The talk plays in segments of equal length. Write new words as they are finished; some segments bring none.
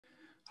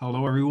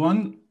Hello,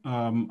 everyone.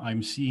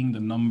 I'm seeing the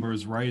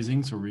numbers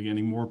rising, so we're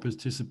getting more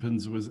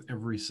participants with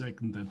every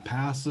second that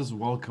passes.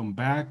 Welcome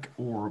back,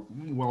 or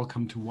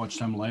welcome to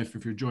WatchTime Live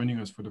if you're joining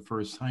us for the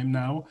first time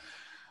now.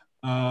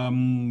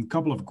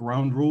 Couple of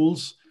ground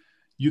rules.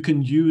 You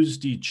can use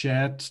the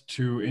chat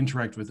to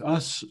interact with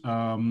us,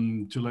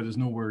 to let us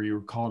know where you're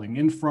calling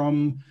in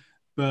from.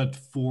 But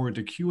for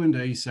the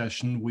Q&A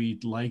session,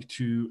 we'd like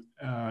to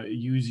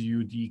use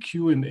the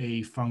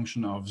Q&A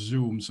function of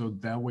Zoom, so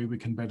that way we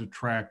can better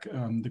track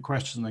the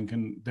questions and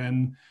can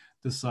then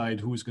decide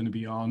who's going to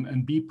be on,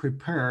 and be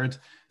prepared,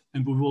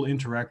 and we will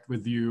interact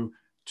with you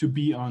to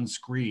be on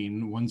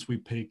screen once we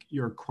pick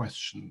your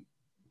question.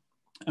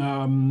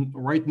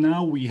 Right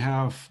now, we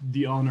have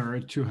the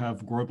honor to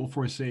have Greubel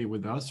Forsey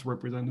with us,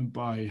 represented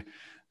by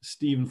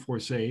Stephen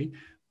Forsey,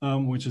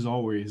 which is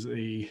always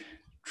a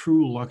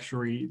true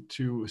luxury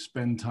to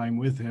spend time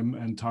with him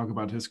and talk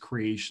about his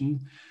creation.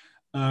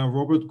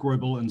 Robert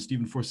Greubel and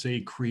Stephen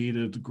Forsey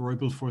created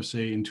Greubel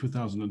Forsey in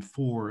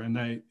 2004, and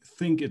I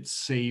think it's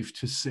safe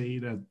to say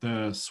that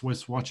the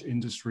Swiss watch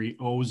industry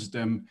owes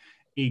them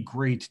a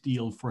great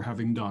deal for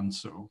having done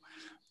so.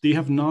 They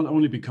have not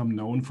only become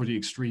known for the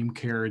extreme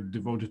care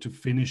devoted to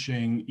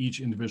finishing each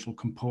individual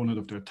component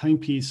of their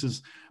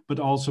timepieces,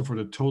 but also for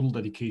the total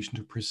dedication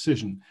to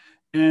precision.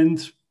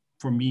 And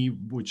for me,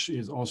 which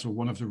is also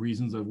one of the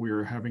reasons that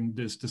we're having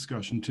this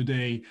discussion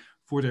today,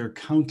 for their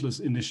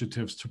countless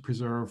initiatives to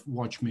preserve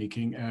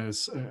watchmaking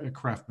as a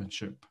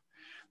craftsmanship.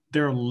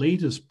 Their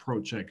latest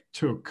project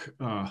took,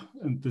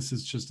 and this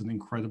is just an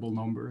incredible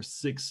number,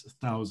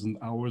 6,000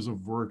 hours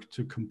of work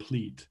to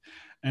complete.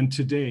 And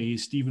today,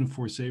 Stephen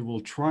Forsey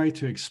will try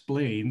to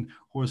explain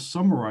or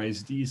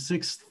summarize these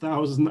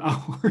 6,000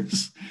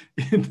 hours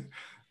in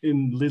a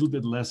little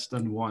bit less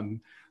than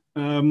one.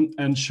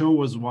 And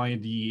show us why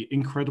the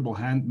incredible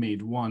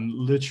handmade one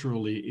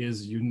literally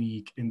is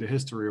unique in the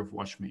history of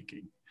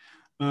watchmaking.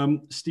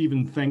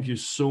 Stephen, thank you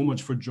so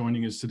much for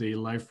joining us today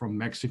live from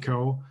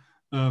Mexico.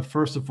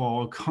 First of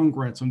all,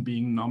 congrats on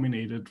being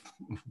nominated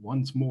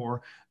once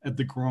more at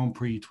the Grand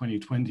Prix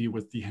 2020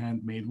 with the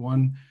handmade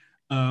one.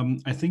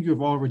 I think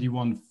you've already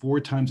won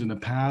 4 times in the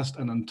past,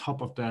 and on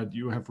top of that,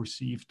 you have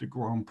received the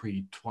Grand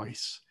Prix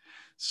twice.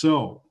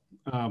 So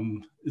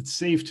it's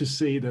safe to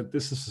say that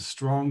this is a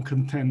strong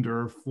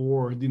contender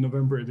for the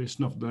November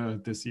edition of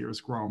this year's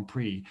Grand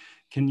Prix.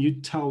 Can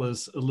you tell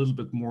us a little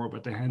bit more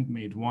about the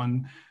handmade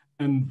one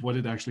and what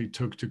it actually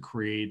took to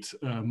create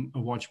a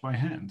watch by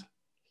hand?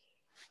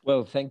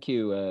 Well, thank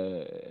you.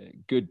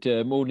 Good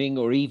morning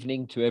or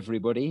evening to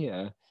everybody.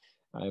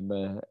 I'm,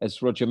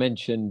 as Roger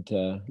mentioned,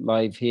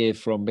 live here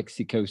from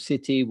Mexico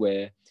City,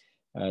 where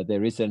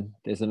there's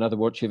another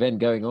watch event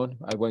going on.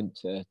 I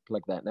won't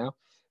plug that now.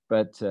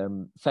 But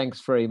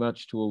thanks very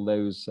much to all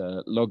those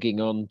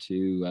logging on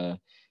to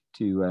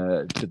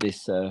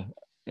this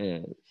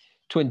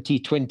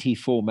 2020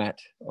 format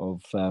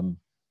of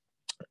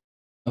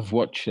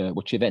watch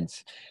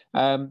events.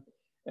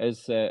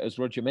 As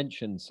Roger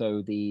mentioned,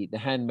 so the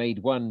handmade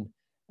one,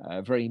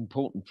 very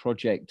important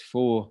project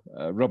for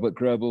Robert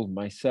Greubel,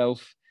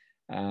 myself,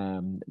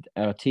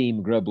 our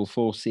team, Greubel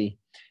Forsey,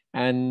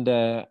 and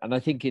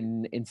I think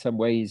in some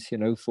ways,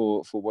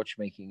 for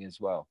watchmaking as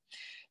well.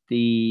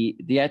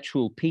 The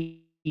actual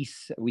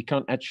piece we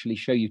can't actually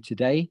show you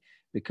today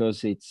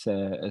because it's,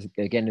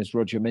 as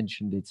Roger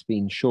mentioned, it's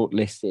been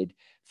shortlisted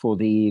for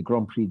the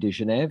Grand Prix de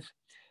Genève.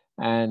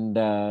 And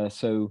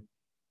so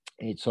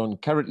it's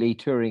currently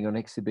touring on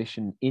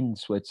exhibition in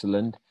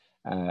Switzerland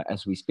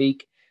as we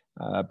speak.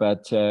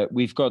 But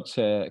we've got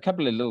a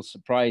couple of little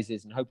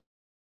surprises and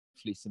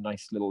hopefully some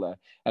nice little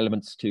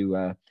elements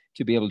to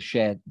be able to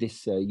share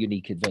this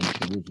unique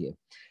adventure with you.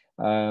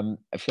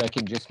 If I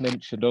can just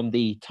mention, on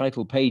the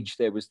title page,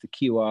 there was the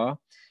QR.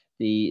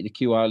 The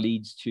QR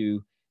leads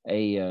to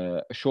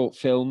a short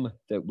film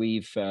that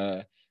we've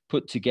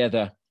put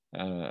together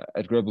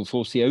at Greubel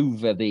Forsey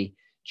over the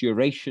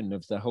duration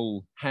of the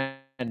whole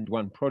hand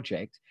one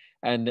project.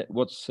 And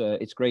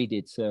it's great,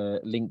 it's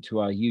linked to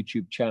our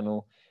YouTube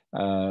channel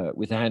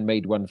with the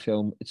handmade one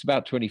film. It's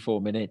about 24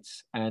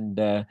 minutes, and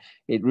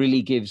it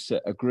really gives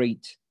a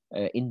great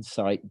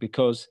insight,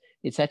 because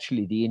it's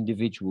actually the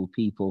individual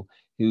people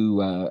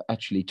who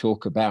actually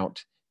talk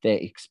about their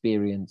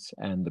experience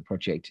and the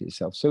project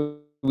itself. So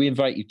we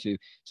invite you to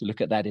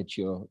look at that at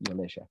your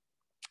leisure.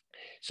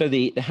 So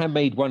the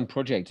handmade one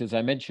project, as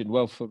I mentioned,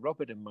 well, for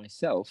Robert and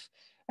myself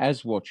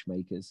as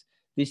watchmakers,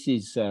 this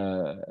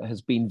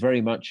has been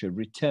very much a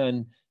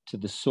return to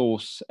the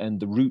source and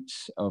the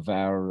roots of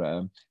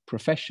our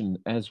profession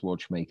as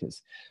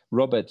watchmakers.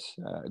 Robert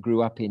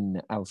grew up in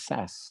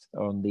Alsace,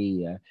 on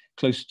the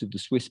close to the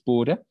Swiss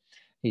border.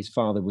 His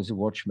father was a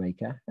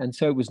watchmaker, and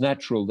so it was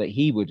natural that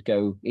he would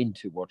go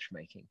into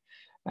watchmaking.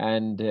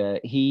 And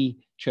he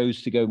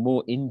chose to go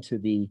more into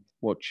the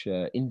watch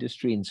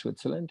industry in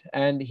Switzerland,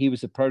 and he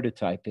was a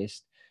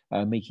prototypist,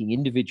 making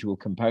individual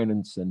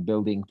components and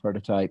building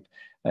prototype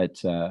at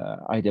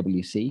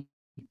IWC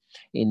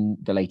in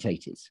the late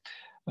 80s.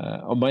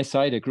 On my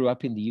side, I grew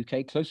up in the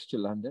UK, close to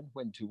London,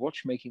 went to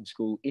watchmaking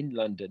school in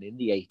London in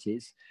the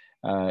 80s,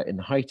 in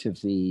the height of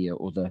the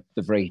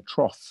very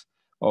trough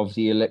of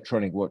the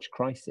electronic watch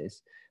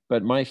crisis.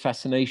 But my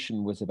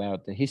fascination was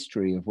about the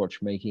history of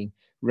watchmaking,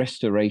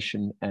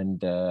 restoration, and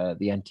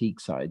the antique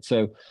side.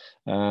 So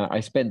I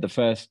spent the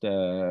first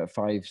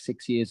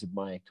 5-6 years of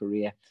my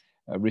career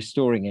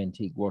restoring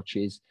antique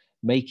watches,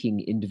 making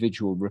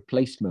individual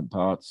replacement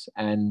parts.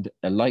 And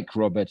like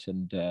Robert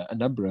and a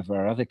number of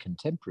our other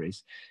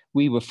contemporaries,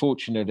 we were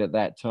fortunate at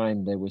that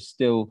time. There was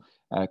still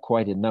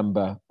quite a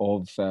number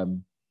of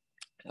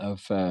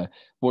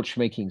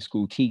watchmaking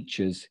school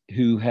teachers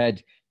who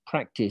had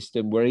practiced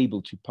and were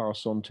able to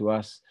pass on to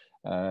us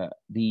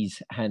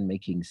these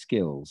handmaking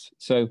skills.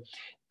 So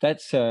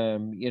that's, so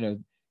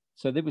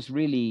there was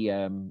really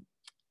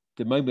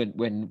the moment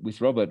when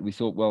with Robert, we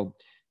thought, well,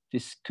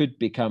 this could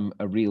become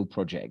a real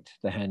project.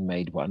 The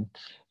handmade one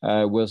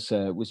was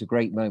a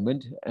great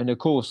moment. And of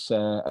course,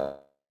 a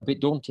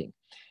bit daunting,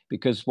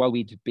 because while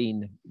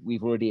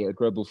we've already at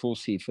Greubel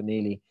Forsey for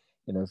nearly,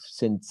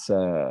 since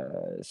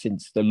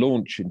the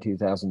launch in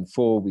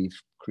 2004,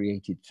 we've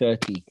created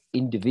 30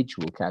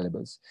 individual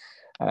calibers.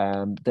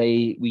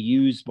 We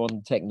use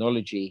modern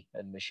technology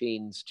and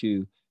machines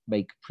to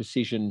make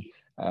precision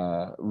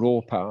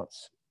raw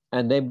parts,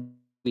 and then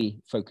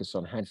we focus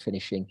on hand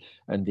finishing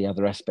and the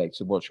other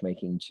aspects of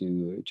watchmaking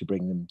to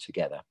bring them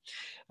together.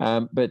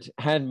 But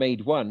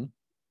Handmade One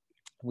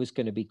was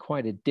going to be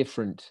quite a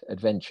different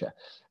adventure.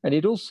 And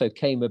it also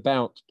came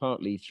about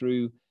partly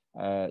through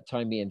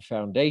Time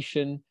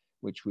Foundation,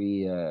 which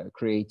was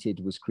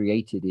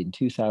created in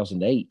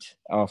 2008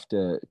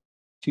 after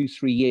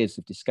 2-3 years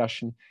of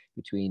discussion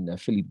between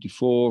Philippe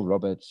Dufour,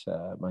 Robert,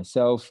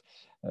 myself,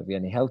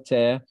 Vianney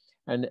Helter.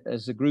 And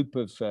as a group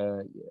of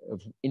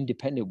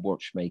independent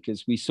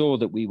watchmakers, we saw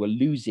that we were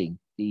losing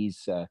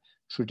these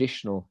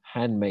traditional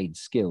handmade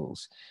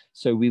skills.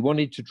 So we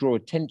wanted to draw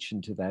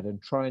attention to that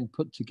and try and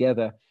put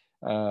together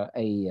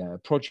a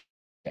project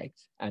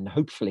and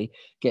hopefully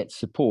get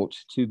support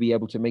to be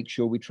able to make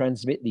sure we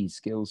transmit these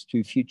skills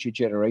to future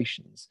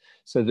generations,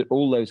 so that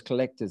all those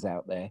collectors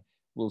out there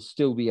will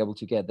still be able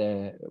to get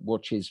their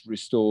watches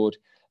restored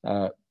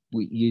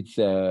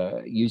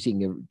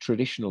using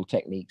traditional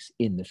techniques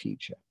in the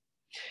future.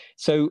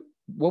 So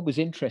what was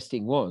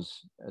interesting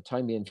was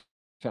Time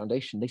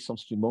Foundation,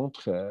 Naissance du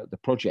Montre, the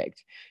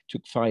project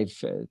took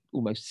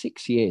almost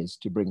 6 years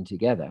to bring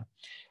together.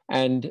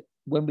 And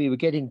when we were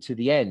getting to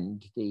the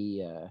end,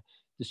 the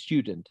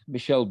student,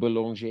 Michel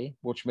Boulanger,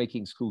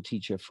 watchmaking school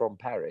teacher from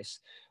Paris,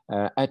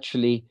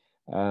 actually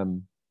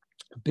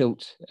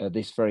built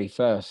the very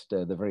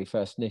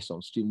first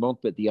Naissance du Montre.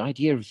 But the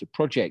idea of the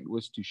project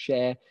was to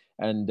share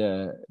and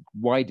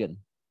widen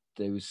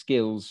those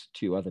skills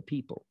to other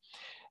people.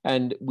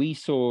 And we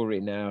saw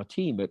in our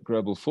team at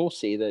Greubel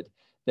Forsey that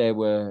there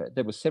were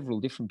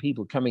several different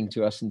people coming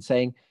to us and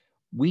saying,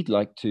 we'd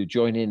like to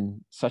join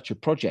in such a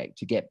project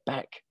to get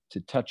back to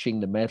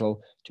touching the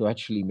metal, to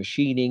actually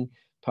machining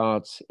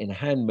parts in a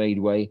handmade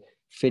way,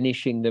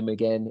 finishing them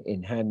again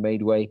in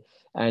handmade way,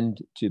 and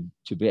to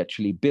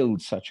actually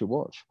build such a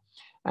watch.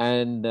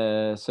 And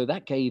so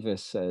that gave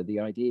us the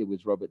idea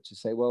with Robert to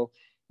say, well,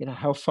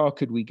 how far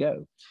could we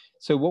go?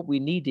 So what we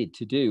needed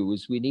to do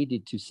was we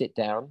needed to sit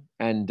down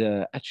and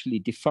actually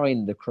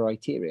define the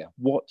criteria.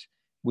 What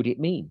would it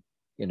mean?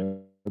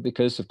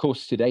 Because of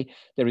course today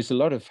there is a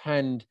lot of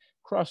hand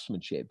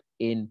craftsmanship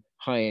in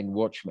high-end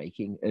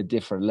watchmaking at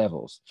different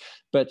levels.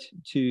 But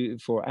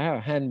for our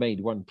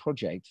Handmade One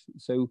project,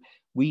 so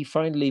we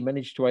finally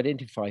managed to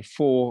identify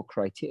 4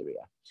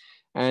 criteria.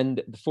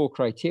 And the 4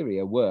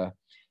 criteria were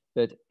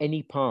that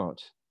any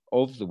part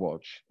of the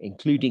watch,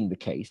 including the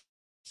case,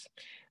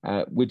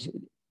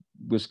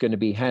 was going to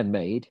be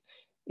handmade.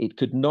 It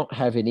could not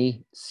have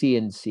any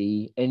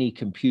CNC, any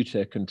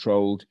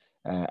computer-controlled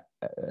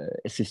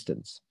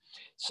assistance.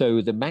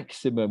 So the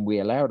maximum we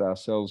allowed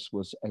ourselves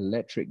was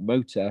electric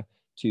motor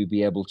to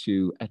be able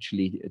to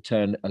actually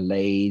turn a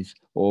lathe,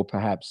 or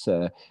perhaps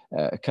a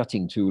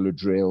cutting tool, a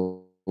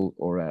drill,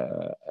 or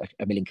a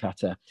milling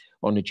cutter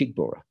on a jig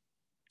borer.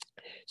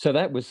 So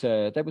that was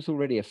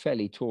already a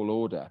fairly tall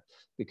order,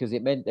 because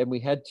it meant that we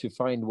had to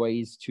find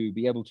ways to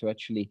be able to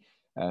actually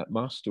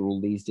master all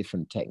these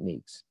different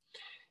techniques.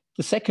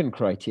 The second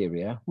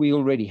criteria we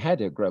already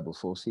had at Greubel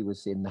Forsey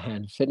was in the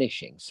hand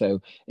finishing. So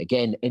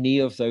again, any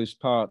of those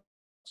parts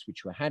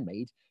which were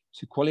handmade,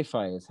 to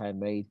qualify as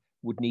handmade,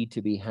 would need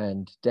to be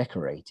hand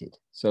decorated.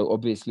 So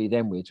obviously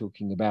then we're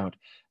talking about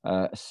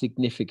a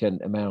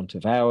significant amount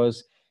of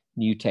hours,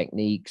 new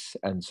techniques,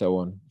 and so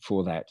on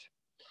for that.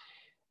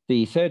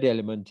 The third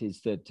element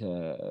is that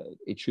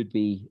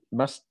it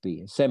must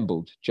be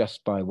assembled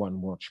just by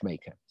one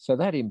watchmaker. So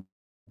that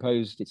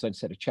imposed its own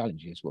set of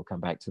challenges. We'll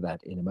come back to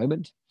that in a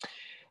moment.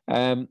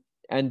 And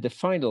the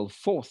final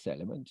 4th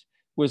element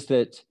was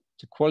that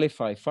to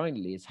qualify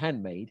finally as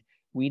handmade,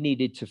 we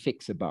needed to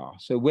fix a bar.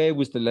 So where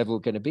was the level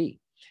going to be?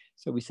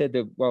 So we said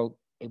that, well,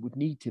 it would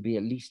need to be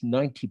at least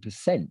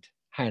 90%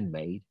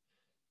 handmade,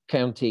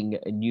 counting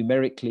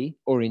numerically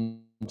or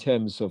in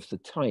terms of the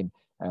time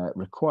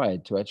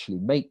required to actually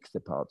make the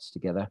parts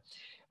together,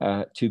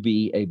 to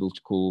be able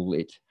to call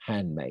it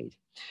handmade.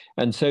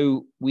 And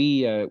so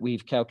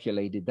we've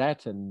calculated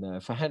that,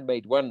 and for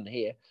handmade one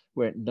here,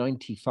 we're at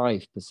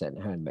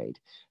 95% handmade.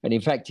 And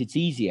in fact, it's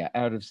easier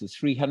out of the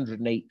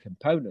 308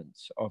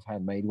 components of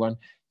handmade one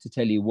to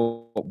tell you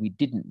what we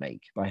didn't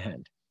make by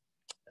hand.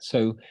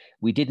 So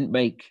we didn't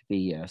make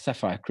the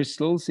sapphire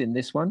crystals in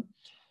this one,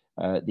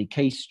 the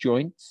case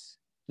joints,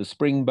 the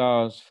spring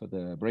bars for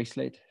the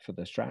bracelet, for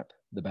the strap,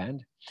 the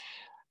band,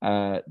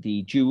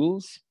 the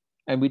jewels,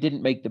 and we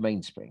didn't make the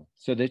mainspring.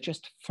 So there's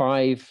just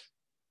 5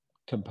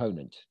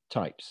 component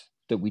types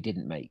that we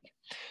didn't make.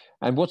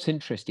 And what's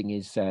interesting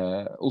is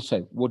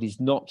also what is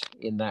not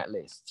in that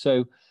list.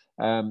 So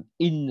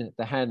in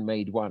the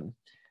handmade one,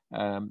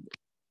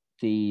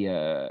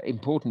 the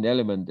important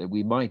element that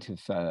we might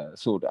have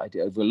thought I'd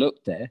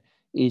overlooked there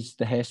is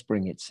the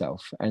hairspring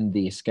itself and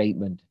the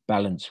escapement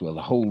balance wheel,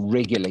 the whole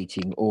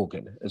regulating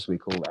organ, as we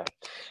call that.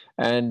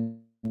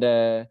 And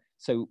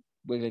so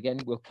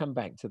we'll come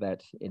back to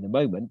that in a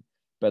moment,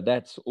 but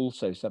that's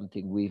also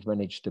something we've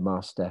managed to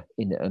master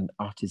in an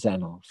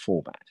artisanal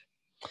format.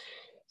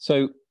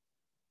 So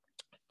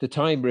the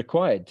time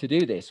required to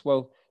do this,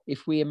 well,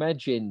 if we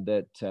imagine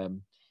that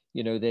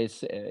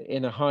there's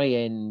in a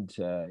high-end,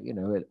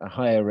 a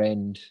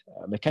higher-end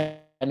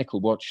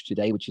mechanical watch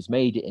today, which is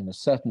made in a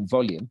certain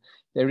volume,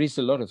 there is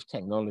a lot of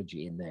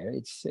technology in there.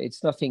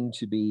 It's nothing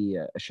to be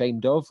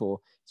ashamed of, or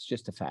it's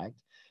just a fact.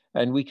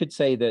 And we could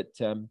say that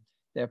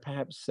there are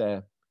perhaps,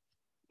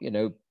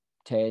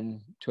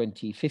 10,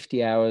 20,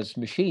 50 hours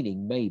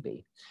machining,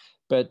 maybe.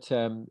 But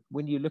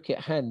when you look at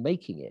hand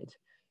making it,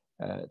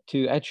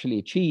 to actually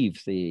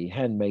achieve the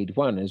handmade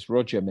one, as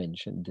Roger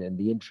mentioned in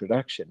the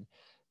introduction,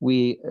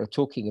 we are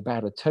talking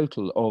about a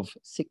total of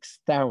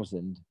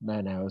 6,000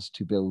 man-hours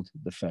to build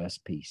the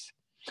first piece.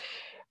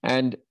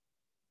 And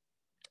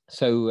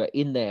so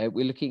in there,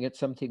 we're looking at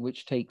something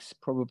which takes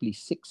probably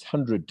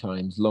 600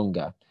 times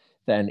longer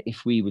than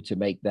if we were to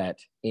make that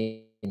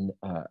in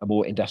a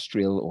more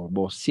industrial or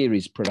more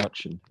series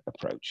production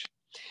approach.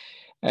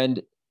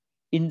 And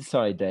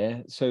inside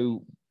there,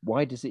 so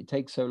why does it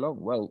take so long?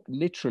 Well,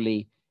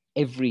 literally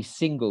every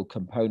single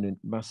component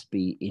must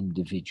be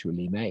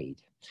individually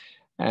made.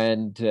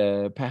 And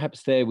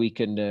perhaps there we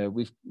can,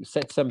 we've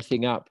set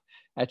something up,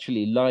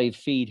 actually live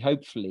feed,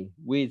 hopefully,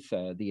 with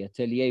the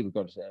atelier. We've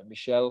got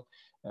Michelle,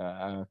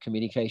 our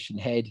communication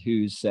head,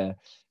 who's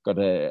got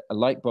a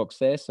light box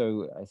there.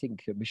 So I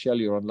think, Michelle,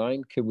 you're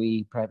online. Can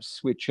we perhaps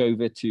switch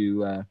over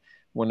to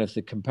one of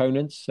the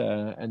components?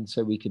 And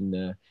so we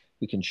can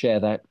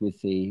share that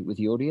with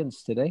the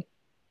audience today,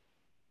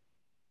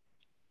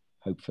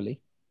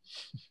 hopefully.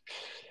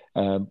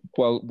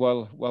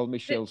 While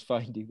Michelle's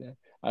finding that.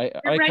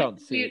 I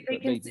can't see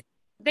it.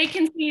 They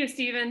can see you,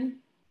 Stephen.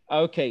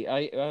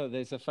 Okay,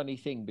 there's a funny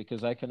thing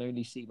because I can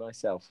only see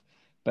myself.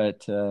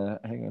 But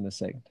hang on a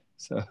second.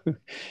 So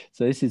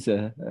this is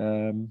a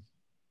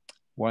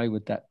why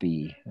would that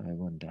be? I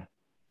wonder.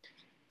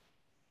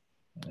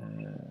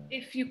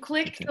 If you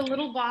click the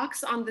little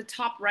box on the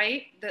top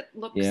right that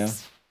looks.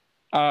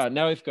 Yeah.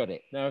 Now I've got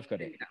it. Now I've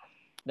got it.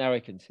 Now I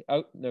can see.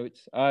 Oh no,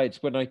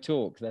 it's when I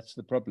talk. That's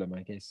the problem,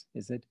 I guess.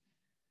 Is it?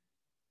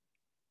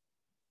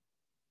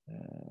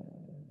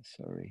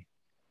 Sorry.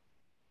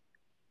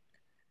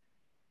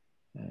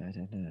 I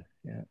don't know.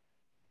 Yeah.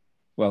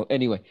 Well,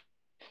 anyway,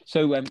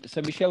 so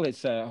Michelle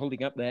is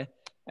holding up there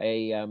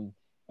a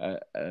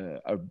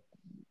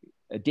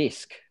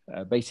disc,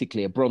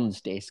 basically a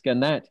bronze disc,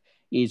 and that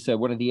is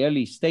one of the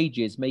early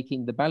stages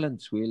making the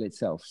balance wheel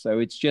itself. So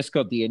it's just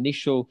got the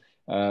initial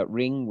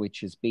ring,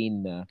 which has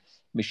been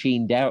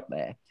machined out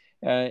there.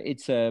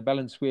 It's a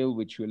balance wheel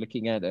which we're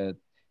looking at a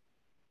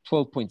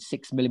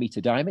 12.6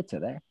 millimeter diameter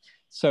there.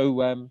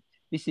 So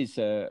this is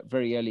a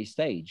very early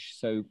stage.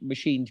 So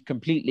machined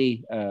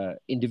completely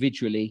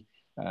individually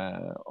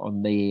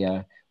on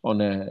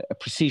a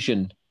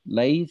precision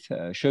lathe,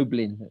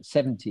 Chaublin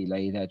 70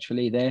 lathe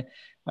actually there,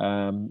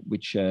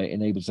 which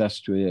enables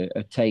us to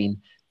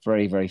attain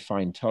very, very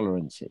fine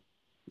tolerances.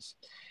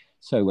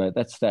 So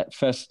that's that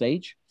first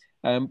stage.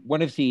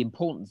 One of the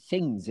important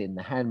things in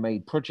the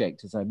handmade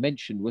project, as I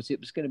mentioned, was it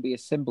was going to be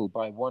assembled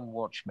by one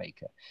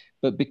watchmaker.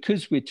 But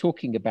because we're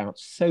talking about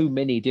so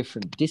many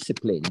different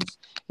disciplines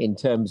in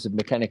terms of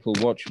mechanical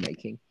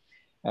watchmaking,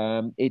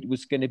 it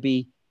was going to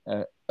be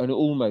an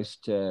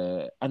almost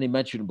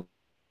unimaginable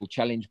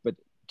challenge, but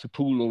to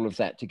pull all of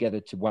that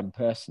together to one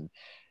person.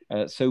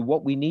 So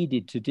what we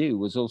needed to do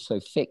was also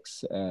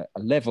fix a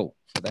level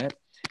for that.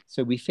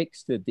 So we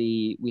fixed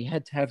we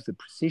had to have the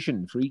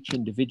precision for each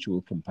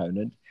individual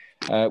component,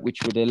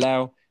 which would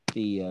allow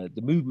the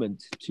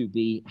movement to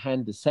be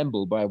hand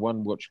assembled by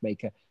one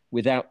watchmaker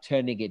without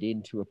turning it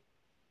into a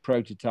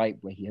prototype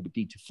where he had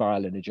to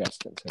file and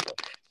adjust and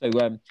so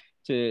on.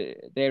 So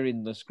there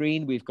in the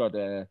screen, we've got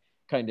a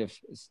kind of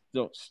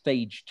not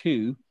stage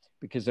 2,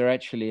 because there are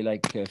actually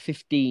like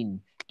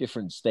 15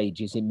 different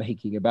stages in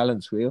making a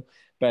balance wheel.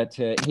 But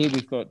here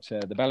we've got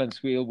the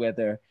balance wheel where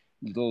there are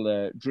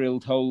little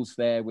drilled holes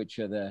there, which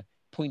are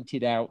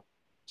pointed out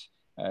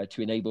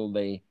to enable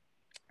the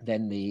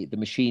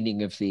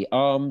machining of the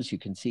arms. You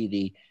can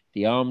see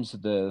the arms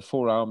of the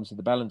four arms of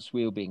the balance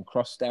wheel being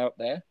crossed out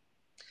there.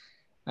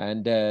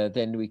 And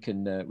then we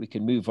can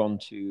move on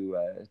to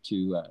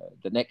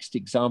the next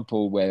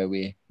example where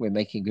we're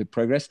making good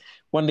progress.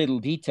 One little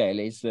detail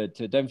is that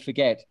don't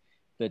forget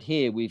that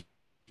here we've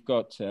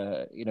got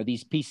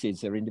these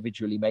pieces are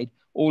individually made.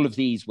 All of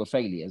these were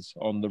failures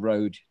on the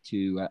road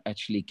to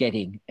actually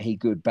getting a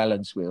good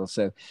balance wheel.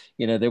 So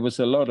there was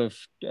a lot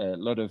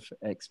of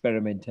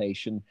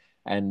experimentation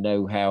and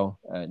know-how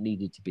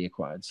needed to be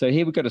acquired. So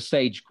here we've got a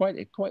stage quite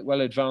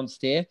well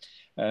advanced here.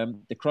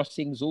 The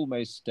crossings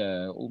almost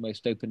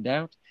opened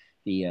out.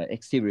 The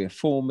exterior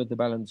form of the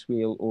balance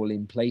wheel all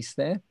in place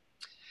there.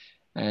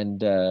 And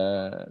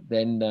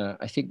then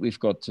I think we've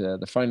got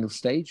the final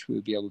stage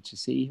we'll be able to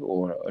see,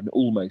 or an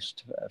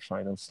almost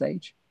final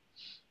stage.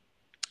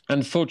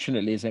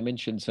 Unfortunately, as I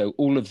mentioned, so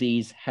all of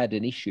these had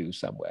an issue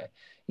somewhere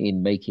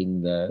in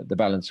making the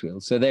balance wheel.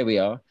 So there we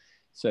are.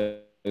 So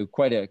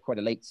quite a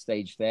late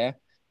stage there.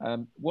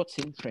 What's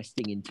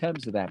interesting in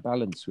terms of that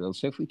balance wheel,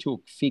 so if we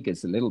talk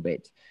figures a little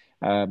bit,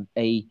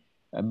 a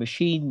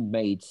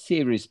machine-made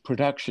series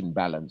production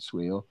balance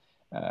wheel,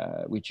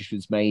 which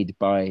was made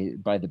by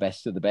the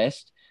best of the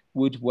best,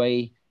 would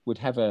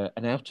have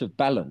an out of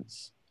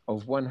balance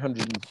of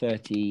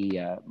 130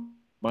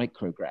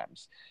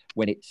 micrograms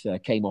when it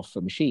came off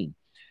the machine.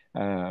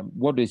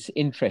 What is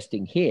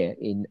interesting here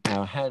in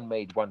our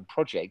Handmade One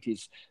project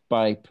is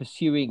by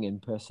pursuing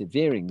and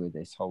persevering with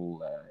this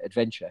whole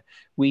adventure,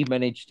 we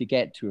managed to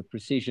get to a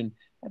precision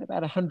at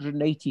about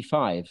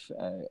 185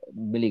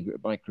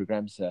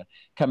 micrograms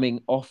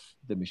coming off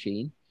the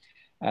machine.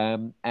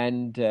 And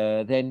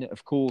then,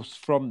 of course,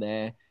 from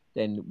there,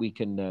 then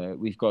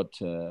we've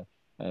got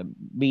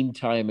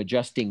meantime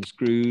adjusting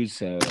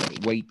screws,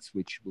 weights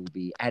which will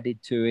be added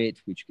to it,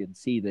 which you can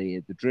see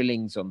the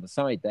drillings on the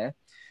side there.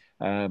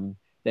 Then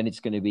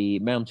it's going to be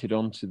mounted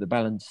onto the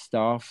balance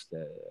staff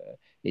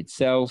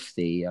itself,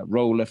 the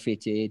roller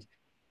fitted,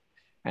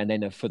 and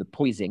then for the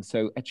poising.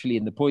 So actually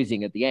in the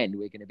poising at the end,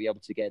 we're going to be able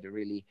to get a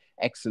really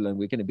excellent,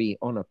 we're going to be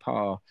on a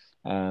par,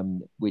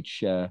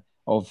 which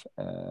of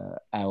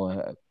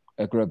our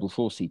Greubel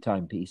Forsey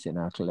timepiece in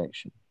our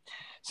collection.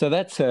 So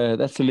that's a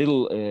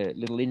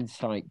little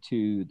insight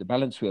to the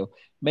balance wheel.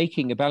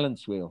 Making a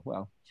balance wheel,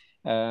 well,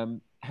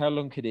 how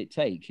long could it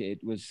take?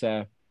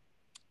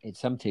 It's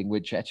something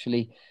which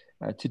actually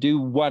to do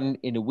one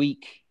in a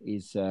week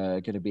is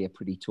going to be a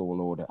pretty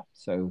tall order.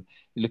 So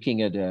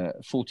looking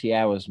at 40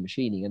 hours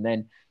machining, and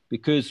then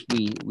because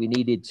we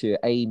needed to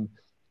aim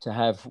to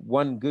have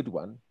one good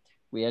one,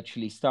 we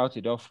actually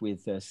started off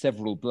with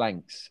several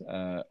blanks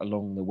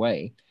along the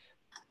way.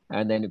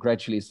 And then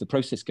gradually as the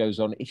process goes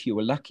on, if you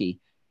were lucky,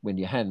 when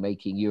you're hand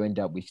making, you end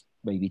up with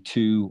maybe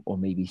 2 or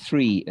maybe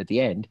 3 at the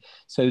end.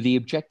 So the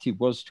objective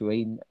was to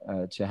aim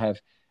to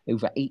have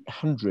over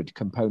 800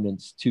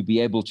 components to be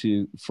able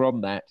to,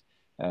 from that,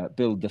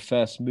 build the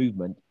first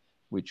movement,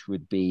 which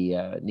would be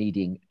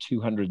needing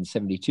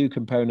 272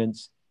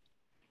 components,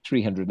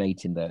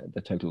 308 in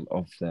the total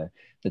of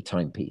the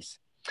timepiece.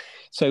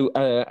 So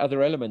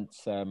other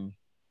elements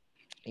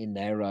in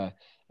there,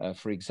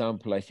 for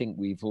example, I think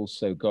we've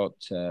also got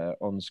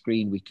on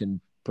screen, we can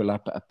pull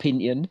up a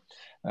pinion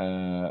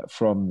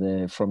from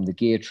the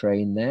gear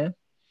train there.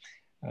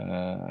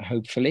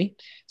 Hopefully.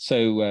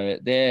 So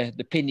there,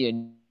 the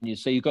pinion,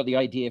 so you've got the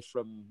idea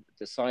from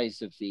the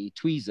size of the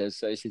tweezers.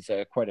 So this is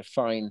quite a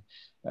fine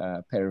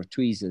pair of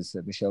tweezers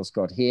that Michelle's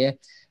got here.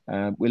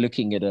 We're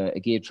looking at a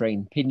gear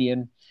train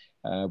pinion,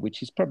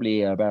 which is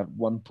probably about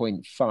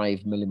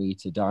 1.5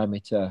 millimeter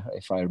diameter,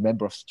 if I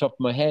remember off the top of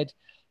my head.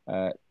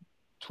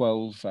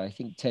 12, I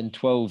think 10,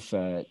 12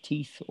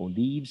 teeth or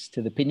leaves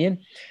to the pinion.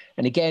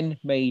 And again,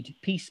 made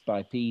piece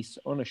by piece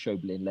on a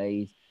Chauvelin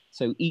lathe.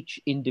 So each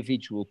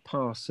individual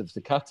pass of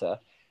the cutter,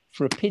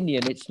 for a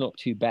pinion, it's not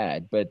too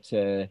bad, but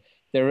there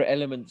are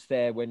elements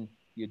there when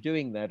you're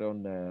doing that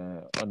on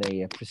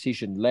a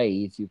precision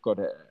lathe. You've got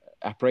an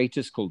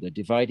apparatus called a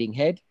dividing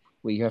head,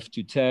 where you have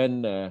to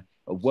turn a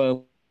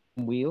worm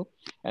wheel,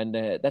 and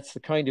that's the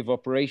kind of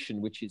operation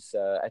which is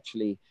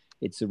actually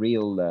it's a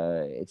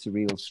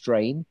real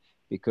strain,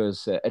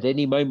 because at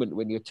any moment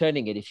when you're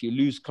turning it, if you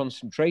lose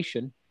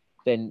concentration,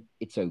 then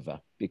it's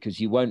over, because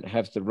you won't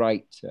have the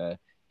right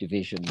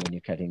division when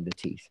you're cutting the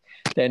teeth.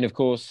 Then, of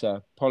course,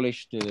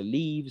 polished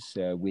leaves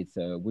with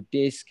wood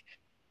disc.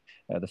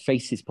 The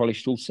face is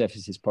polished, all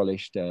surfaces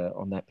polished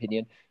on that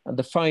pinion. And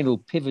the final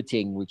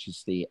pivoting, which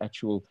is the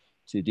actual,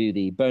 to do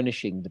the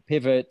burnishing the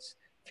pivots,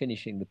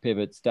 finishing the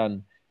pivots,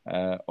 done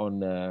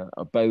on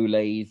a bow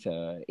lathe,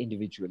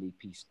 individually,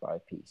 piece by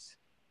piece.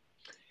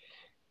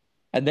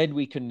 And then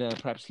we can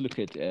perhaps look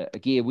at a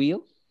gear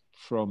wheel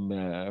from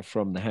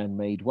the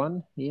Handmade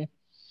One here.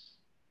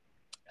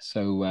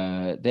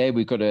 So there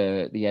we've got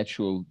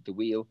the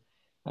wheel,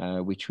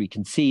 which we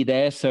can see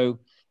there. So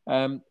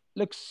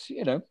looks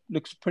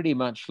pretty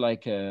much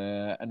like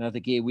another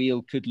gear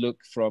wheel could look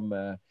from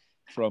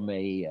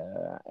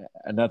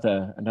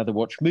another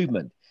watch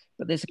movement.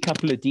 But there's a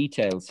couple of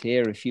details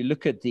here. If you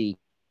look at the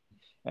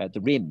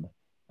rim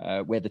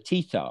where the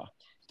teeth are,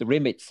 the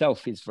rim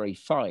itself is very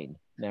fine.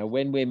 Now,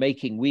 when we're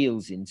making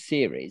wheels in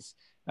series,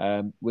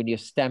 when you're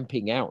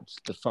stamping out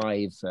the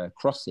 5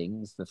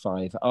 crossings, the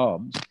 5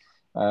 arms,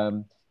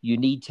 you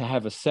need to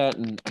have a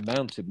certain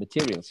amount of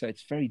material. So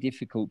it's very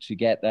difficult to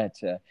get that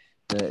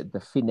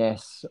the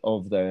finesse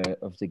of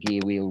the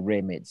gear wheel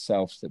rim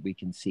itself that we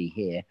can see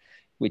here,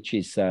 which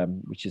is a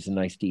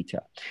nice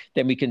detail.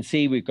 Then we can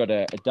see we've got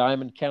a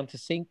diamond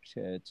countersink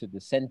to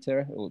the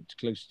center, or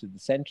close to the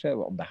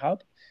center on the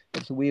hub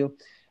of the wheel.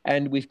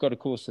 And we've got, of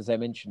course, as I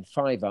mentioned,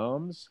 5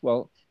 arms.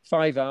 Well,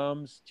 5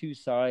 arms, 2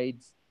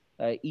 sides.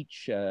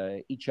 Each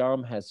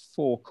arm has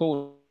 4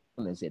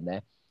 corners in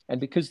there.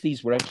 And because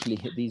these are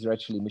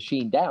actually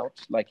machined out,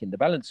 like in the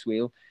balance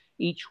wheel,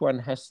 each one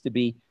has to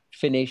be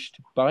finished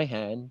by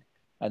hand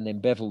and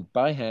then beveled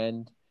by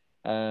hand.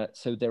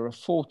 So there are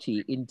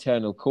 40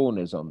 internal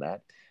corners on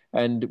that.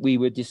 And we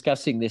were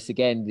discussing this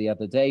again the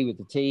other day with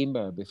the team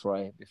before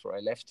I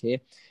left here.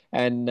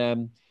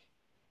 And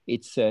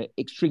it's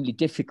extremely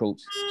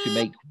difficult to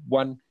make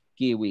one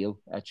gear wheel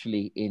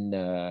actually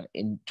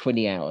in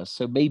 20 hours.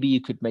 So maybe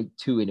you could make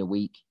 2 in a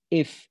week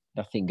if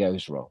nothing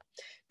goes wrong.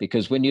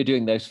 Because when you're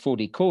doing those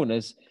 40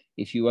 corners,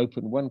 if you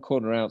open one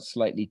corner out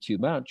slightly too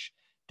much,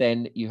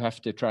 then you have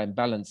to try and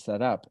balance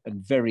that up.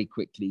 And very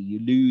quickly you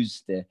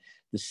lose the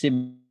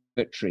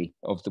symmetry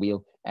of the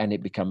wheel, and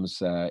it becomes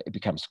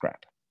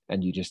scrap.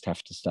 And you just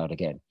have to start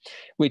again,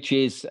 which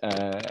is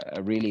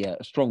really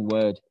a strong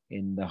word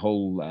in the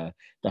whole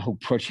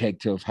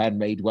project of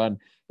Handmade One,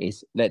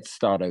 is let's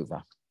start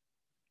over.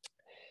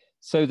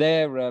 So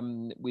there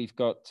we've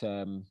got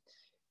the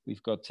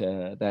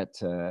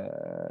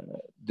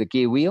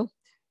gear wheel.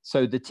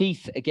 So the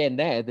teeth again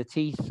there, the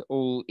teeth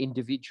all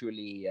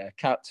individually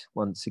cut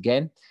once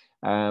again,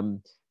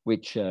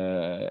 which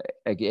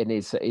again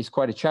is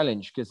quite a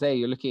challenge, because there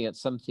you're looking at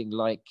something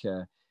like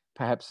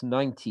perhaps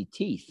 90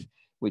 teeth,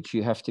 which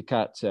you have to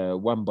cut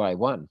one by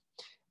one.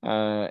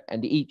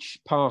 And each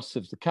pass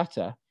of the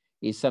cutter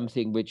is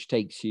something which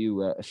takes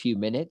you a few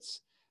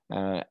minutes,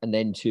 and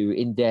then to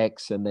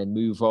index and then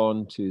move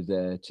on to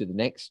the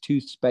next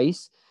tooth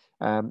space.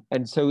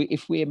 And so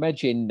if we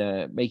imagine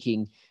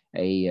making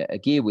a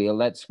gear wheel,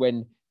 that's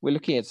when we're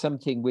looking at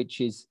something which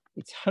it's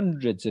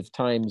hundreds of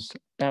times,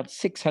 about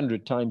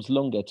 600 times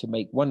longer to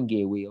make one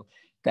gear wheel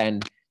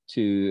than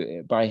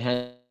to by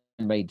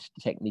handmade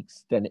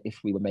techniques than if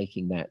we were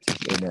making that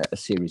in a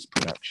series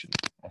production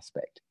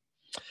aspect.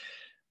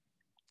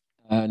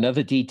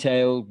 Another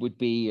detail would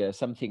be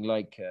something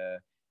like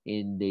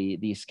in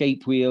the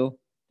escape wheel.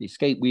 The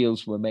escape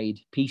wheels were made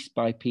piece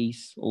by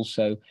piece.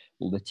 Also,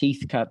 all the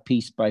teeth cut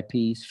piece by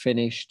piece,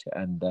 finished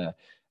and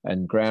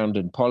ground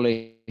and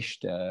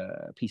polished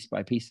piece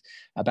by piece.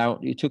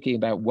 You're talking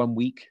about 1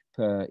 week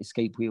per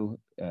escape wheel,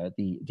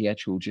 the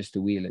actual just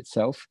the wheel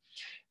itself,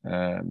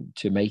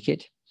 to make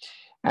it.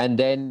 And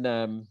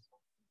then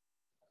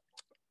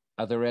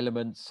other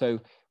elements. So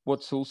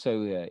what's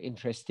also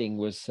interesting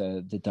was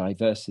the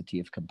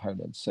diversity of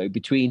components. So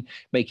between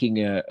making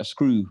a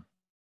screw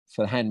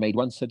for Handmade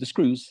One, so the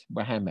screws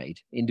were handmade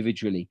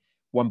individually,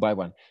 one by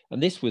one.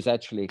 And this was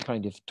actually a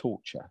kind of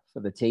torture for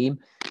the team.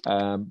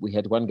 We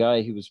had one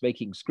guy who was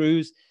making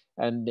screws,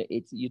 and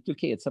you're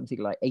looking at something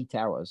like 8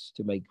 hours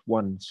to make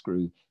one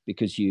screw,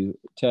 because you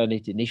turn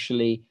it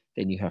initially,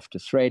 then you have to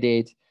thread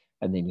it,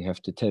 and then you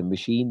have to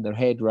machine the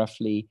head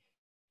roughly,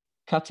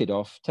 cut it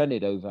off, turn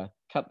it over,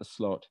 cut the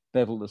slot,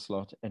 bevel the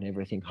slot, and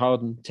everything,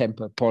 harden,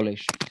 temper,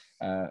 polish,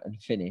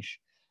 and finish.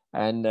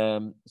 And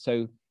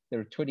so there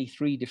are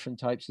 23 different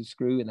types of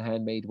screw in the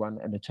Handmade One,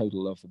 and a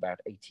total of about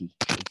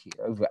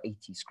over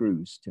 80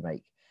 screws to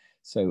make.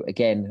 So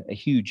again, a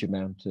huge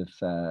amount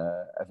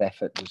of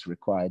effort was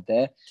required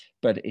there,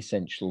 but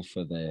essential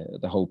for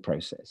the whole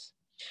process.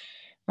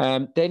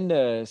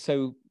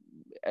 So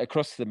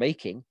across the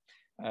making,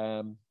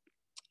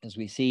 as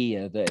we see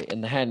in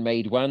the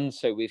Handmade One,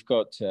 so we've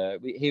got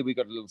here we've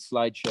got a little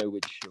slideshow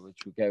which will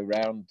go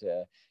around,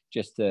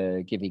 just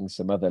giving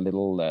some other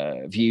little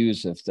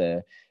views of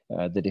the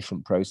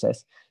different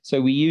process.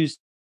 So we used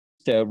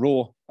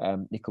raw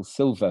nickel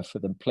silver for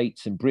the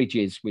plates and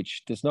bridges,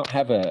 which does not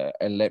have a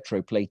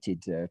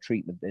electroplated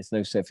treatment. There's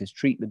no surface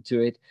treatment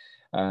to it.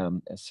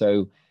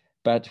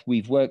 But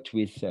we've worked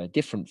with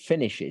different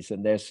finishes,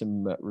 and there's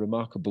some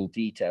remarkable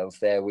details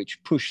there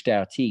which pushed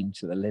our team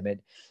to the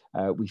limit.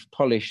 We've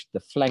polished the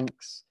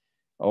flanks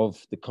of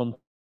the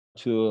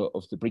contour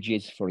of the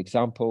bridges, for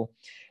example.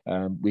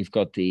 We've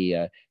got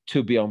the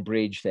tourbillon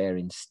bridge there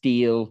in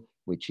steel,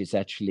 which is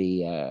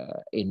actually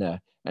in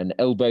an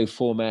elbow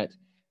format,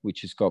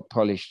 which has got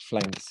polished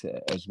flanks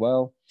as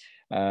well.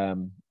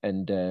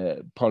 And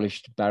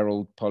polished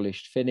barrel,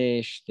 polished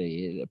finish,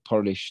 the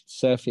polished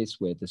surface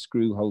where the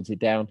screw holds it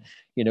down.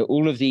 You know,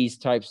 all of these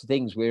types of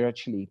things, we're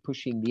actually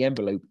pushing the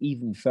envelope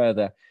even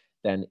further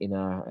than in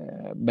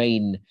our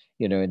main,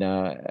 in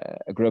our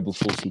Greubel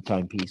Forsey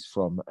timepiece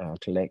from our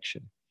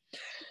collection.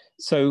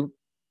 So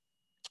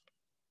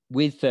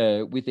with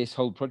this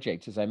whole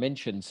project, as I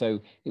mentioned, so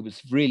it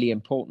was really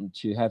important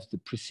to have the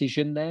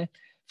precision there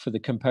for the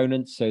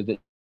components, so that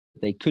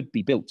they could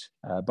be built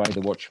by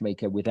the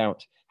watchmaker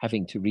without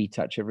having to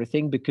retouch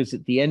everything, because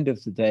at the end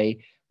of the day,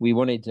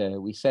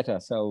 we set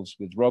ourselves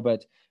with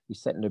Robert, we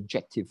set an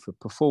objective for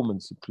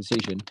performance and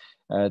precision,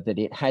 that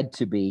it had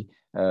to be,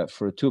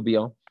 for a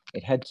tourbillon,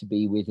 it had to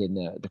be within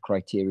the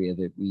criteria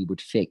that we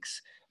would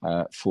fix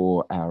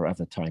for our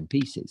other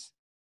timepieces.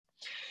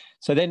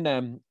 So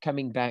then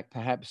coming back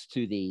perhaps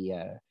to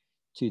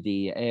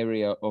the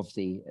area of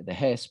the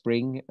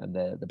hairspring and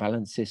the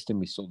balance system,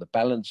 we saw the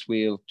balance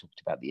wheel,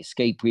 talked about the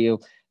escape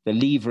wheel, the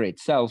lever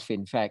itself.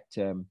 In fact,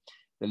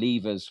 the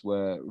levers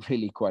were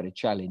really quite a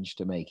challenge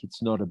to make.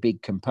 It's not a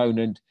big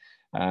component,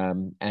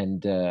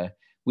 and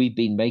we've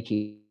been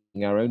making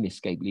our own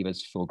escape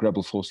levers for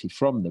Greubel Forsey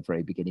from the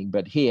very beginning,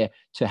 but here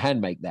to hand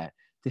make that,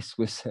 this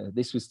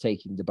was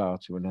taking the bar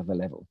to another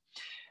level.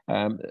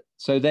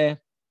 So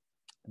there,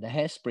 the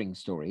hairspring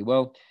story.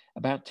 Well,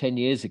 about 10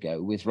 years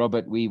ago with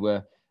Robert, we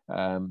were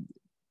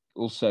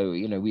also,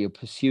 we were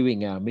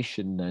pursuing our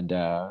mission and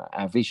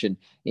our vision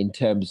in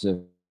terms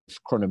of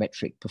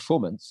chronometric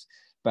performance,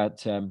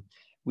 but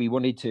we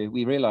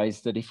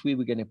realized that if we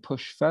were going to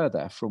push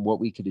further from what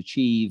we could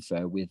achieve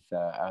with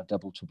our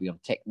double tourbillon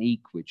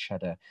technique, which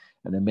had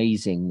an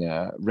amazing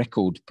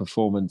record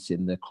performance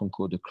in the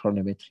Concours de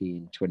Chronométrie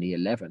in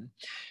 2011,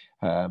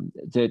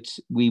 that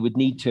we would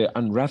need to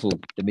unravel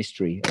the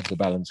mystery of the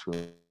balance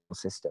wheel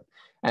system.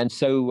 And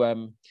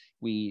so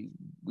we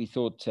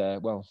thought,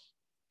 well,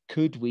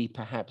 could we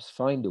perhaps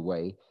find a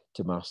way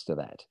to master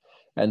that?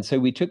 And so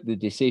we took the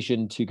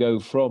decision to go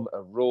from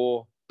a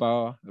raw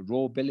bar, a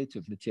raw billet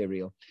of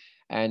material,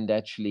 and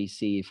actually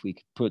see if we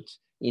could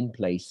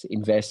invest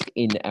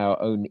in our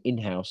own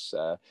in-house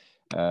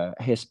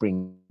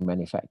hairspring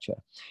manufacture.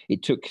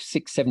 It took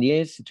 6-7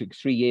 years. It took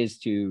 3 years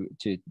to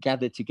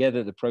gather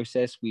together the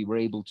process. We were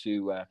able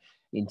to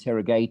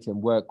interrogate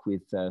and work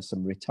with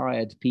some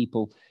retired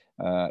people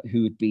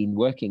who had been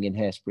working in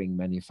hairspring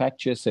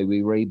manufacture. So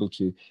we were able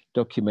to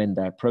document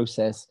that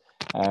process.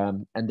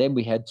 And then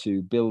we had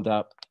to build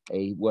up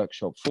a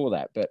workshop for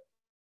that. But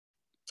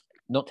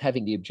not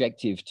having the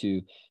objective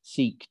to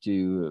seek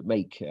to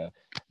make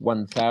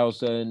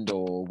 1,000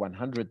 or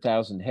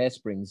 100,000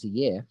 hairsprings a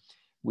year,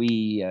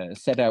 we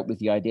set out with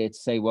the idea to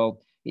say,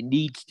 well, it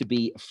needs to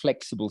be a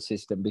flexible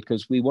system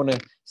because we want to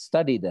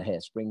study the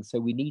hairspring. So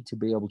we need to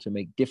be able to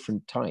make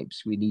different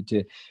types. We need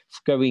to,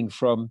 going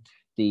from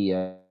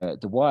the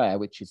wire,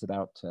 which is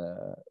about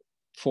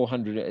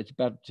 400, it's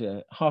about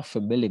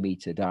 0.5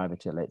 millimeter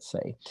diameter, let's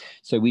say.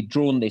 So we'd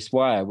drawn this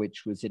wire,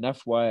 which was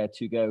enough wire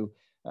to go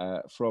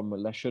from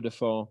La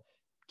Chaux-de-Fonds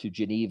to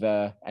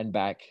Geneva and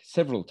back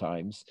several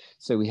times.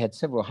 So we had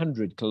several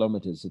hundred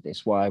kilometers of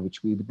this wire,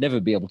 which we would never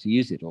be able to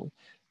use it all.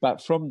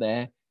 But from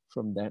there,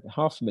 from that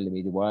 0.5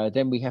 millimeter wire,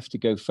 then we have to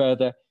go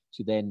further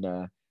to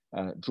then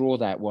draw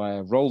that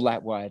wire, roll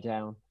that wire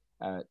down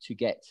to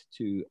get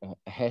to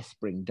a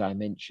hairspring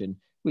dimension,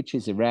 which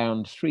is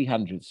around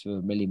 0.03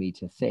 of a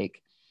millimeter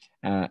thick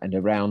and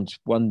around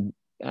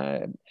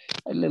a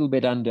little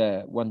bit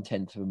under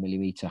 1/10 of a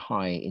millimeter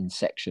high in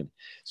section.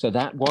 So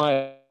that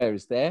wire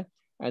is there.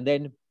 And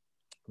then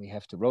we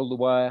have to roll the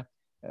wire,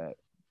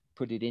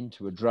 put it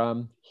into a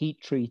drum, heat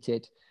treat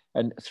it.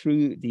 And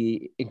through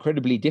the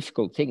incredibly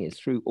difficult thing is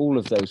through all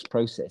of those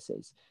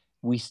processes,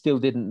 we still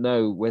didn't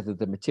know whether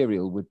the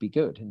material would be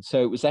good. And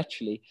so it was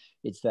actually,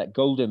 it's that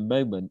golden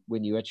moment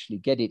when you actually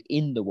get it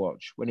in the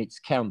watch, when it's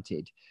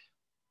counted,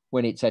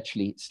 when it's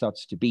actually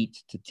starts to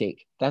beat, to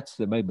tick. That's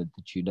the moment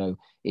that you know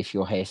if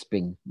your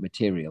hairspring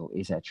material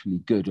is actually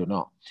good or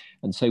not.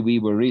 And so we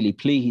were really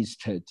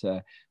pleased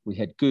that we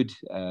had good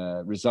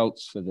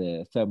results for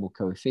the thermal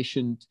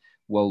coefficient,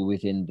 well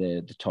within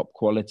the top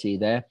quality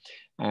there.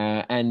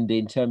 And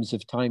in terms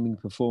of timing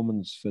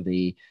performance for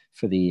the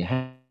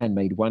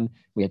handmade one,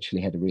 we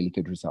actually had a really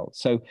good result.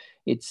 So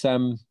it's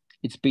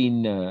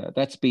been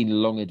that's been a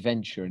long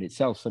adventure in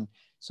itself. And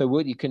so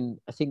what you can,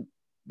 I think,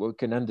 what we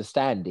can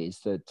understand is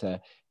that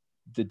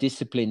the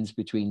disciplines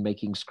between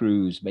making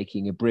screws,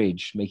 making a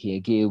bridge, making a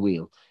gear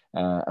wheel,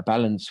 a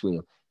balance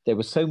wheel, there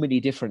were so many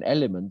different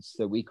elements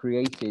that we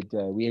created.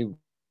 We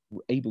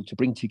were able to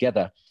bring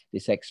together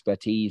this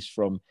expertise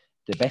from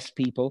the best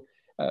people,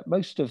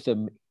 most of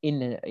them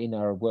in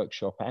our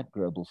workshop at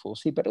Greubel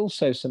Forsey, but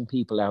also some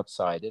people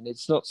outside. And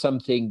it's not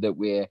something that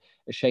we're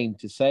ashamed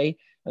to say.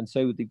 And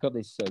so they've got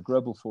this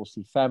Greubel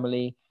Forsey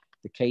family.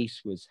 The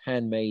case was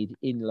handmade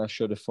in La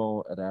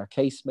Chaux-de-Fonds at our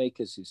case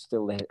makers, who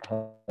still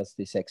has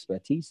this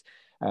expertise.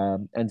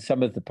 And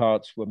some of the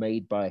parts were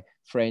made by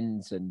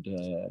friends and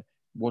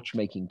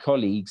watchmaking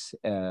colleagues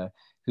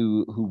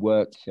who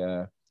work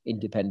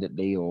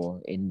independently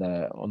or in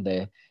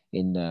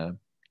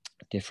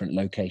different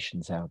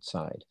locations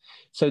outside.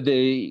 So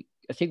I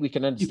think we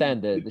can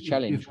understand the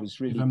challenge was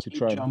really to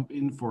try and jump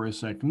in for a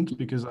second,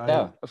 because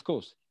yeah, of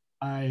course.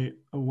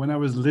 When I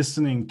was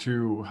listening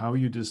to how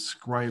you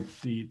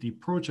described the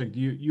project,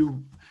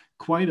 you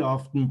quite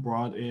often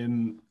brought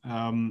in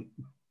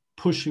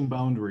pushing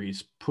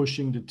boundaries,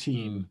 pushing the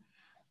team.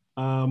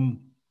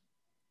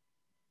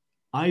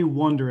 I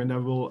wonder, and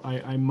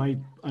I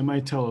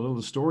might tell a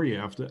little story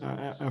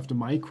after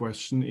my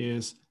question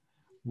is,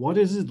 what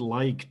is it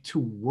like to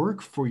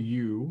work for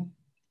you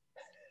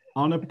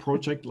on a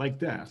project like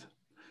that?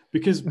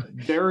 Because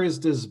there is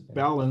this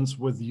balance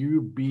with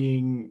you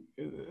being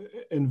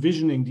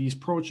envisioning these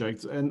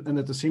projects, and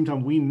at the same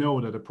time we know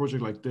that a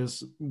project like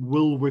this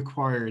will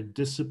require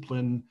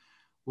discipline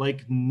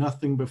like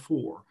nothing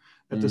before.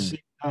 At the Mm. same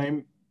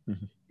time,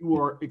 Mhm. you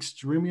are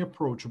extremely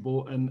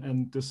approachable,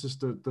 and this is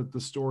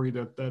the story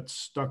that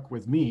stuck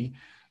with me.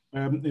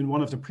 In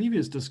one of the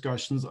previous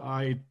discussions,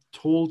 I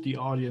told the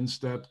audience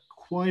that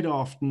quite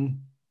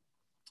often,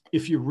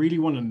 if you really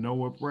want to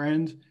know a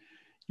brand,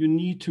 you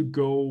need to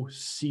go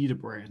see the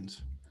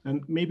brand.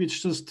 And maybe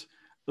it's just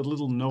a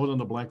little note on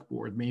the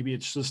blackboard. Maybe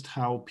it's just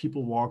how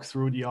people walk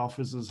through the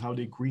offices, how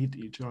they greet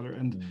each other.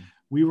 And Mm.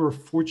 we were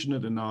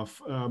fortunate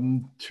enough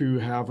to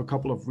have a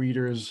couple of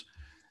readers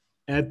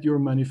at your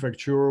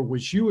manufacturer,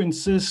 which you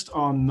insist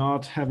on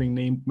not having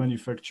named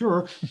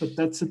manufacturer, but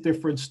that's a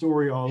different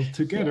story Yeah.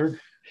 altogether.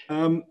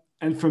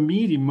 And for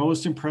me, the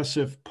most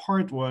impressive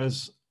part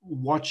was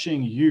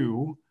watching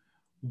you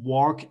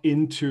walk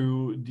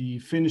into the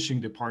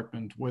finishing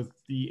department with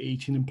the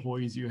 18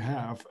 employees you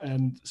have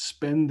and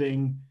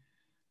spending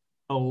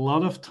a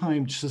lot of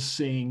time just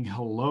saying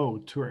hello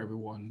to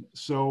everyone.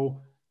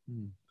 So,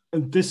 Mm.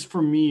 and this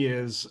for me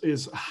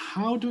is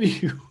how do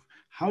you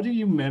how do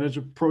you manage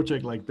a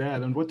project like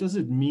that, and what does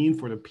it mean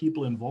for the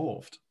people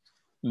involved?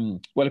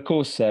 Mm. Well, of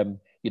course,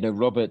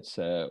 Robert's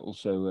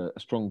also a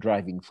strong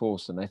driving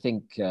force, and I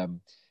think the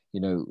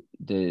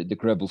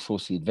Greubel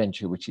Forsey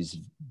adventure, which is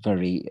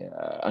very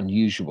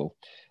unusual,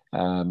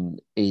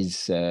 is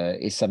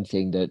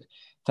something that,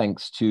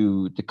 thanks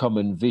to the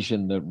common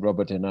vision that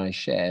Robert and I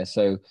share.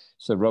 So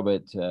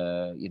Robert,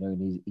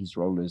 in his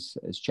role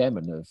as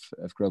chairman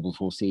of Greubel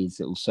Forsey,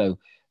 is also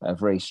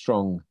very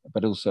strong,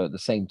 but also at the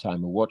same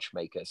time a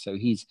watchmaker. So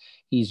he's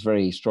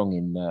very strong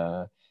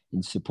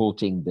in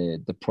supporting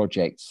the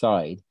project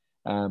side.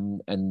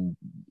 And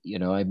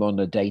I'm on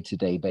a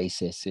day-to-day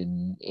basis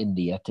in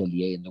the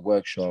atelier, in the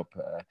workshop,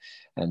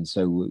 and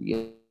so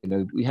we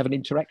have an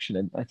interaction.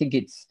 And I think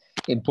it's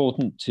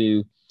important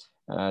to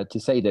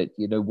say that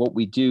what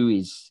we do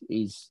is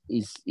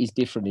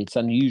different. It's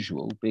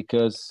unusual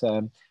because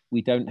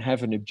we don't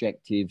have an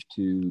objective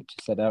to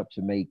set out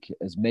to make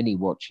as many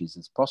watches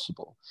as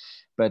possible,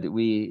 but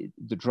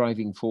the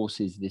driving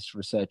force is this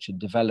research and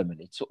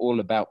development. It's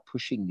all about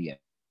pushing the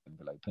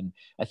envelope. And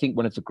I think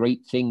one of the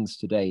great things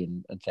today,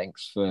 and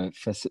thanks for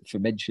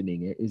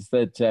mentioning it, is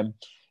that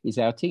is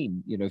our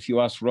team. If you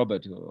ask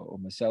Robert or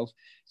myself,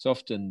 it's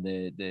often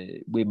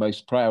we're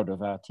most proud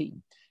of our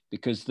team,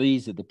 because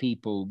these are the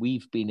people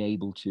we've been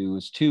able to,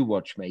 as two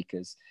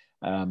watchmakers,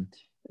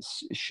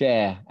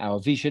 share our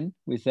vision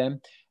with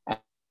them,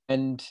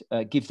 and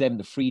give them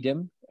the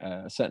freedom,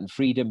 a certain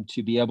freedom,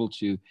 to be able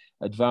to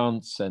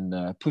advance and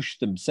push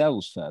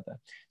themselves further.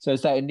 So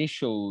there's that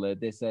initial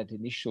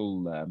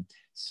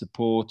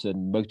support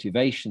and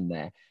motivation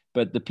there.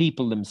 But the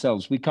people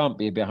themselves, we can't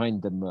be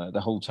behind them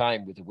the whole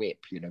time with a whip,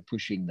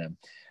 pushing them.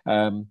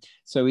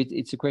 So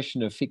it's a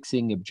question of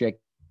fixing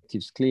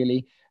objectives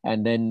clearly,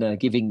 and then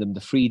giving them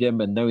the freedom,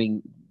 and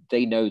knowing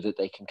they know that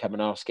they can come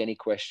and ask any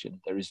question.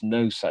 There is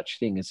no such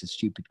thing as a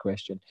stupid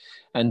question.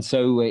 And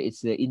so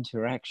it's the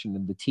interaction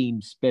and the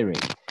team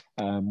spirit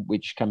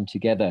which come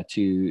together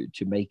to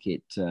make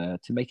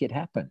it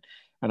happen.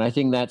 And I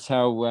think that's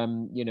how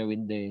in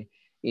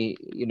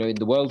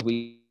the world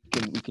we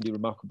can do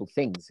remarkable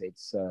things.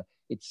 It's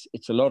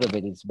a lot of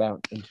it is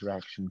about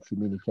interaction,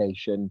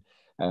 communication,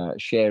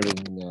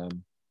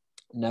 sharing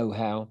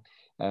know-how.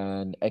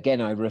 And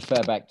again, I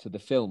refer back to the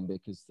film,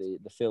 because the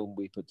film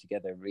we put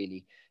together,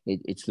 really,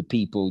 it's the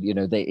people,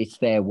 it's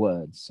their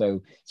words.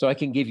 So I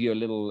can give you a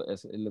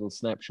little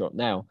snapshot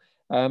now.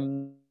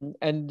 And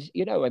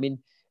I mean,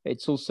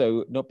 it's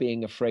also not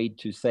being afraid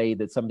to say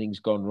that something's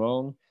gone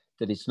wrong,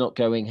 that it's not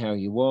going how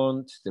you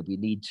want, that we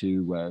need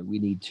to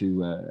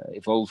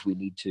evolve, we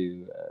need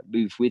to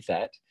move with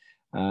that.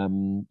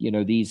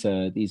 These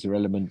are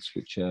elements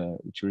which are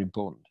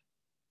important.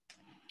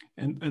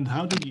 And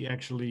how do you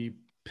actually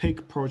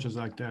pick projects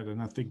like that?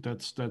 And I think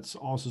that's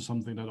also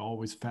something that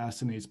always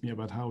fascinates me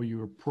about how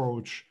you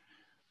approach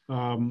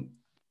um,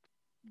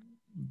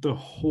 the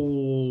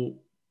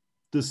whole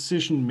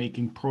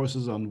decision-making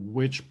process on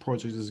which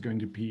project is going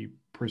to be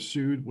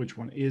pursued, which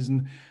one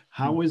isn't.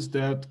 How is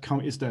that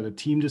is that a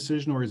team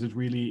decision, or is it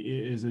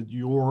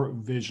your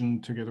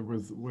vision together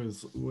with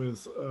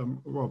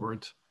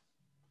Robert?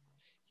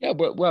 Yeah,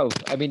 well,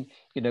 I mean,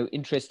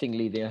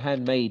 interestingly, the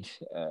handmade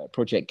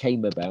project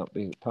came about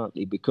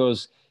partly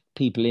because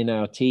people in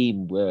our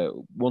team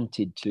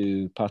wanted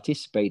to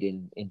participate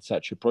in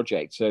such a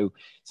project. So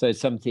it's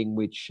something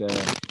which,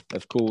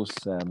 of course,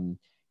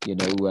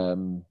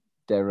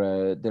 there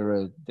are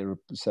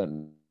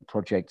certain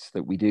projects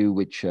that we do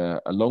which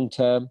are long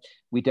term.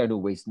 We don't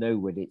always know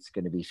when it's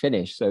going to be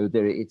finished. So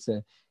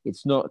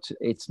it's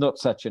not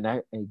such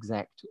an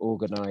exact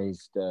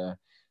organized.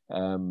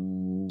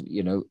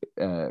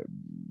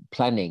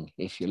 Planning,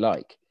 if you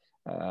like.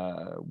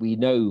 we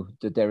know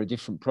that there are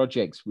different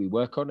projects we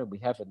work on, and we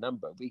have a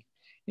number.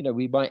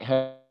 We might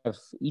have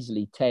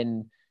easily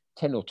 10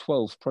 or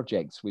 12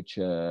 projects which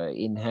are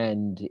in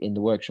hand in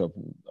the workshop.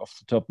 Off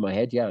the top of my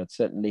head, yeah, it's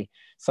certainly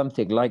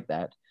something like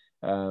that.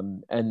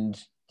 And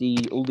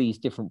all these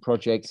different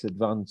projects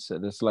advance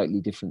at a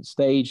slightly different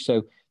stage.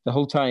 So the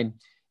whole time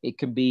it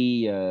can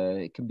be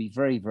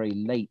very, very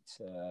late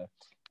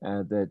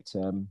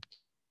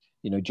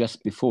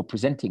just before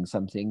presenting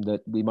something,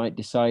 that we might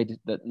decide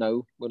that,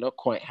 no, we're not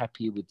quite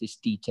happy with this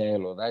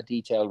detail or that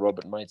detail.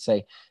 Robert might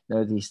say,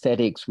 no, the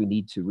aesthetics, we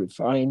need to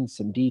refine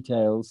some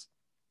details.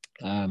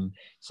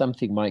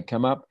 Something might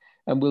come up,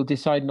 and we'll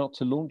decide not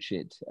to launch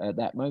it at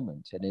that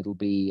moment, and it'll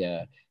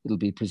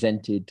be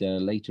presented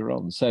later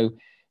on. So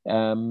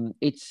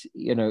it's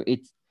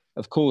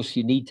of course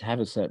you need to have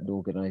a certain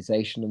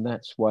organization, and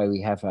that's why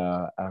we have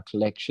our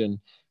collection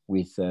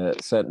with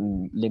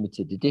certain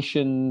limited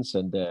editions,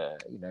 and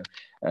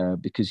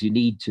because you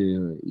need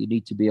to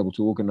be able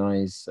to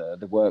organize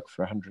the work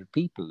for 100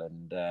 people,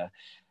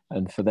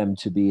 and for them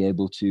to be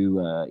able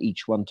to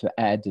each one to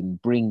add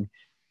and bring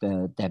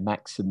their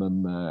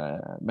maximum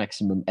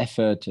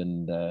effort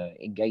and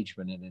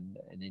engagement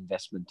and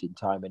investment in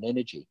time and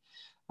energy.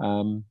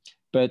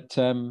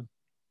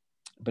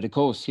 But of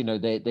course,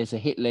 there's a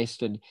hit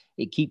list, and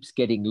it keeps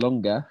getting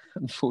longer,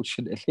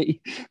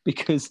 unfortunately,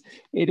 because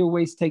it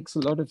always takes a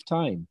lot of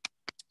time.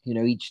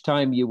 Each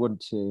time you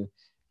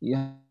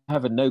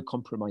have a no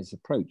compromise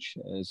approach,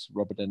 as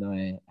Robert and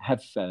I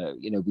have.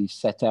 We've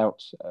set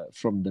out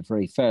from the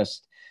very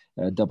first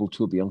double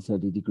tourbillon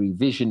 30-degree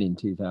vision in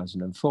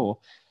 2004.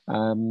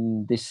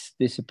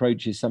 This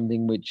approach is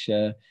something which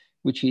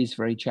is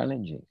very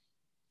challenging.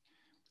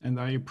 And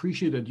I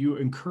appreciate that you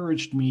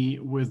encouraged me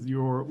with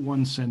your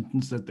one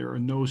sentence that there are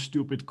no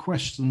stupid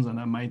questions, and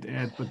I might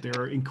add, but there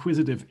are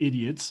inquisitive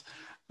idiots.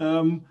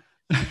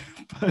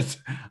 But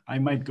I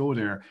might go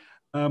there.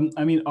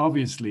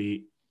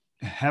 Obviously,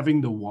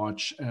 having the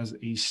watch as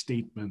a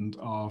statement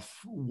of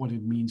what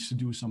it means to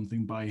do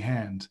something by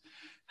hand,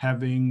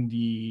 having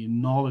the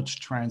knowledge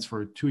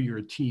transferred to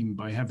your team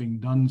by having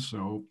done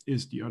so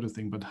is the other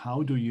thing. But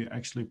how do you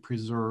actually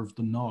preserve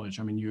the knowledge?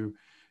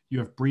 You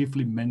have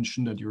briefly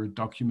mentioned that you're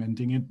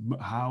documenting it.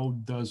 How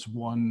does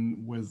one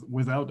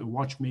without a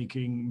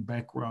watchmaking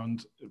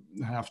background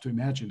have to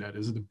imagine that?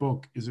 Is it a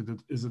book? Is it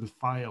a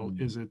file?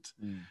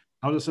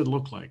 How does it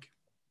look like?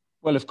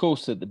 Well, of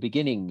course, at the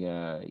beginning,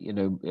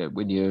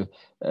 when you're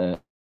a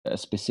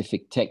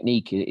specific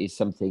technique is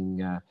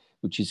something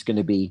which is going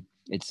to be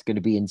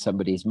in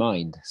somebody's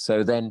mind.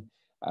 So then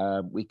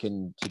we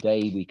can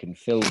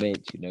film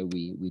it.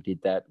 We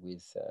did that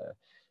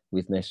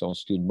with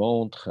Naissance d'une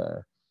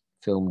Montre.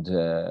 Filmed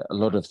a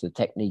lot of the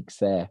techniques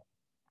there.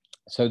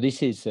 So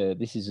this is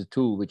a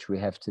tool which we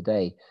have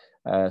today.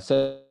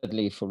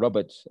 Certainly for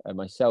Robert and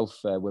myself,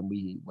 when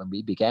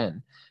we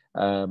began,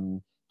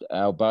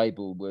 our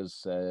Bible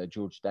was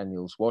George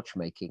Daniel's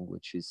Watchmaking,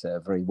 which is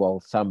a very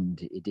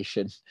well-thumbed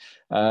edition.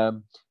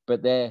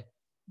 But there,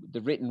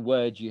 the written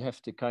word, you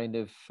have to kind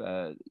of,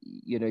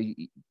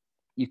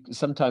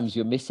 sometimes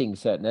you're missing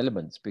certain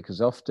elements, because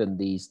often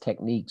these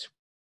techniques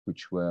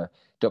which were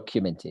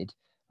documented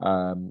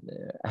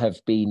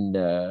have been,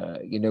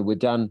 were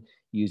done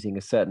using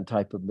a certain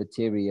type of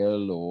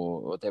material,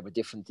 or there were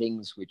different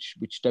things which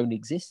don't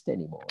exist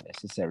anymore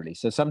necessarily.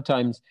 So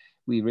sometimes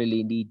we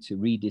really need to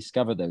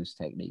rediscover those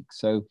techniques.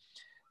 So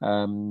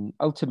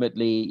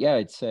ultimately,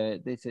 yeah,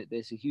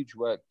 there's a huge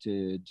work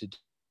to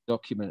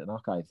document and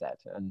archive that.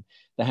 And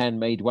the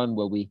handmade one,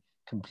 where we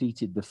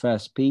completed the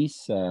first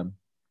piece,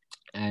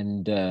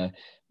 and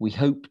we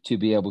hope to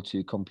be able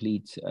to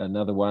complete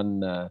another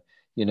one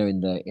in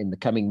the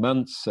coming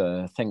months,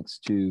 thanks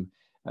to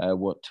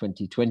what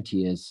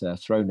 2020 has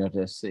thrown at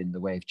us in the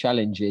way of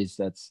challenges.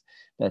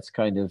 That's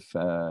kind of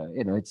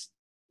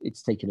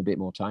it's taken a bit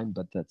more time,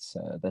 but that's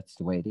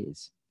the way it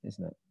is,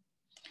 isn't it?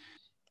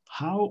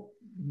 How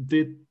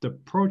did the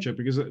project,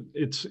 because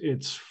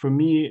it's for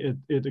me,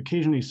 it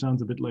occasionally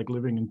sounds a bit like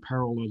living in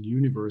parallel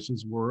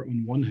universes, where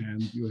on one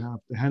hand you have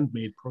the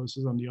handmade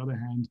process, on the other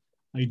hand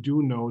I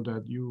do know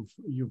that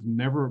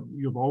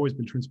you've always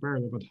been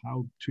transparent about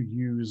how to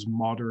use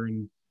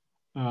modern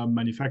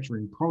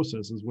manufacturing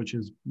processes, which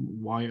is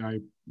why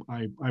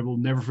I will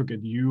never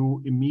forget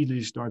you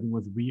immediately starting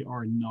with, "We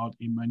are not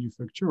a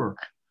manufacturer."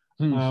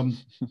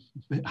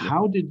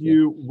 How did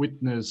you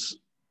witness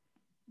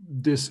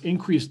this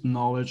increased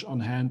knowledge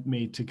on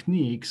handmade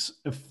techniques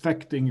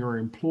affecting your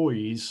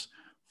employees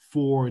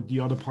for the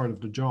other part of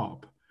the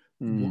job?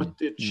 What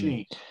did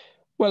change?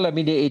 Well, I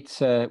mean,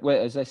 it's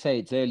as I say,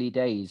 it's early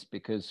days,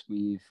 because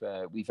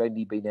we've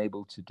only been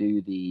able to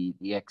do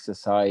the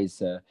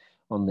exercise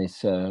on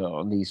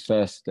these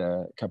first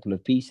couple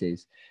of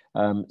pieces.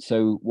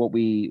 So what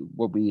we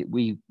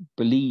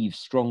believe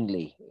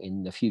strongly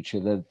in the future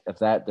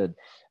that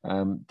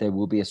there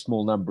will be a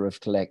small number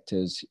of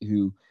collectors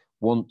who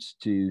want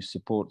to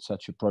support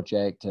such a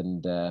project,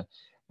 and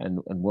and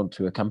want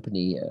to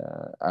accompany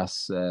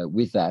us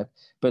with that.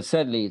 But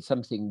certainly it's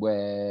something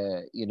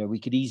where, you know, we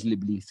could easily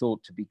be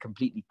thought to be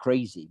completely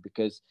crazy,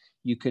 because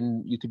you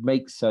could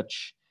make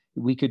such,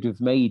 we could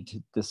have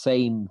made the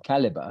same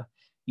caliber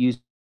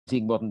using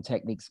modern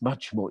techniques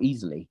much more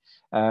easily.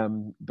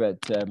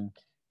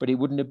 But it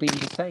wouldn't have been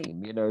the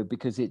same, you know,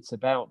 because it's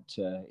about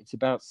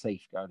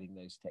safeguarding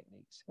those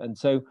techniques. And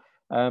so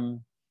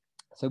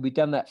so we've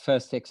done that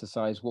first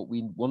exercise. What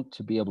we want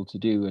to be able to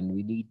do, and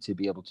we need to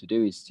be able to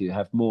do, is to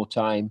have more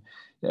time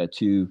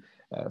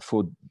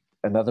for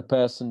another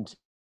person to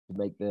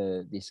make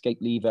the escape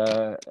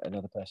lever,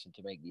 another person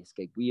to make the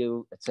escape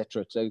wheel,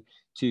 etc. So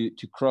to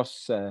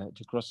cross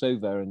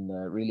over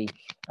and really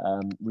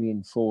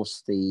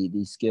reinforce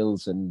the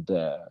skills and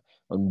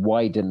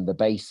widen the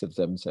base of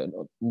them,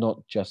 so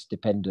not just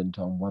dependent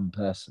on one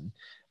person.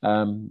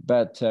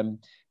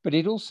 But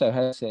it also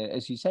has,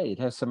 as you say, it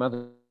has some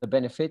other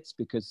benefits,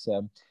 because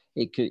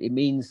it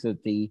means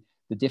that the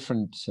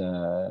different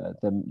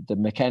the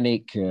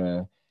mechanic,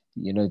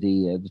 you know,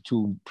 the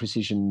tool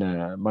precision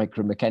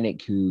micro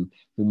mechanic who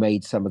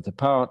made some of the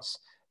parts,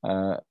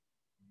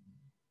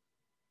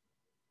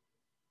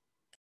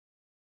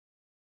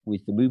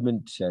 with the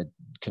movement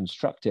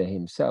constructor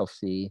himself.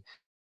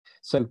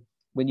 So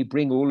when you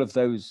bring all of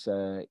those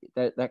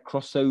that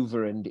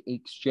crossover and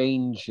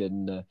exchange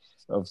and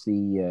of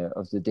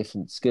the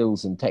different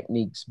skills and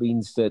techniques,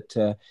 means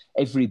that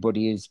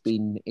everybody has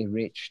been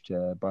enriched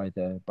by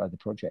the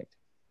project.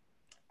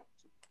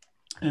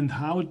 And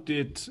how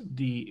did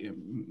the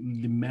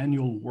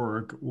manual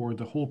work or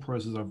the whole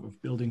process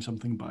of building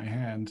something by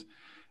hand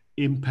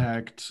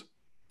impact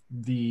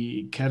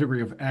the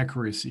category of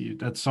accuracy?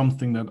 That's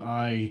something that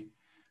I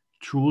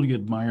truly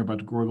admire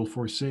about Greubel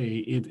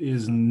Forsey. It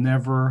is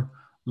never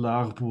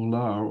l'art pour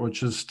l'art, or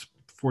just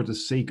for the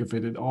sake of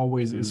it. It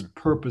always is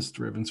purpose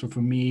driven. So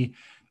for me,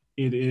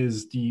 it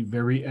is the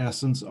very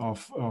essence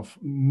of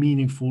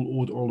meaningful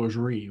haute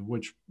horlogerie,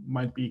 which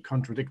might be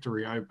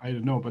contradictory, I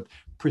don't know, but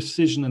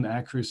precision and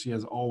accuracy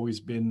has always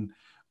been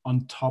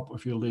on top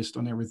of your list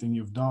on everything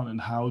you've done. And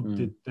how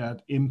did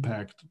that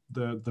impact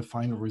the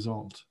final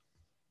result?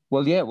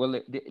 Well, yeah,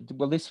 well,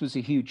 this was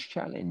a huge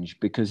challenge,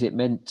 because it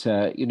meant,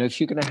 you know, if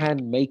you're going to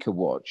hand make a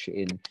watch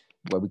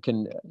we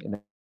can, you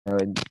know,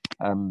 and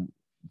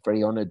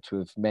very honored to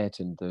have met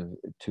and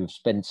to have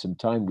spent some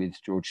time with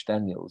George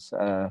Daniels.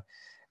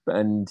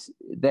 And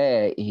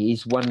there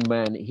he's one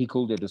man, he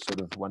called it a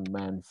sort of one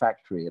man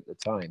factory at the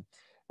time,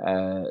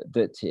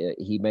 that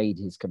he made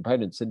his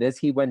components. And as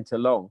he went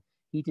along,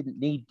 he didn't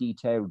need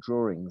detailed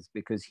drawings,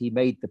 because he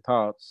made the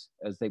parts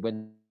as they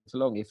went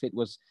along. If it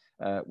was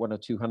 1 or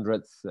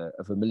 200th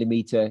of a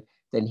millimeter,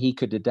 then he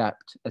could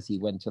adapt as he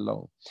went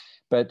along.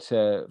 But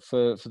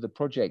for the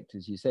project,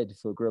 as you said,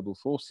 for Greubel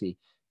Forsey,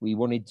 we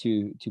wanted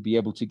to be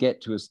able to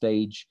get to a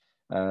stage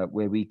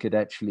where we could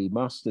actually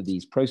master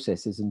these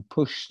processes and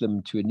push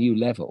them to a new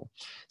level.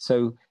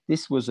 So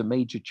this was a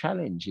major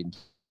challenge in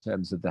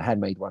terms of the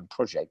Handmade One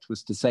project,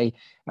 was to say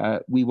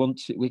we're going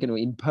to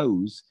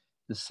impose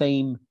the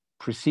same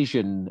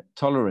precision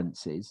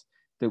tolerances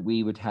that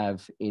we would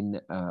have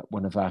in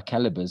one of our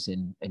calibers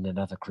in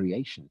another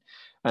creation.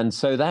 And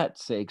so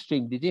that's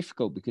extremely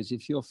difficult, because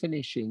if you're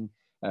finishing,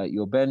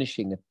 you're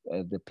burnishing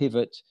the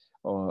pivot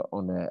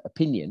on a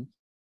pinion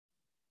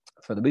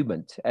for the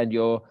movement, and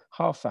you're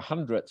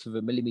 1/200th of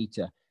a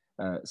millimeter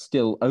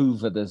still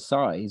over the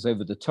size,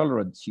 over the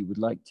tolerance you would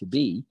like to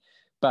be,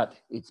 but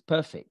it's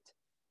perfect.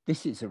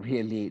 This is a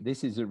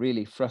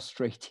really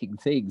frustrating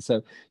thing.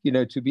 So, you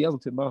know, to be able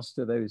to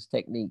master those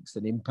techniques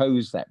and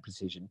impose that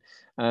precision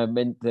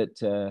meant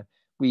that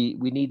we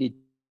needed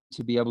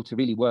to be able to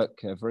really work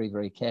very,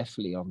 very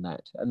carefully on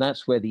that. And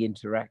that's where the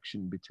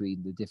interaction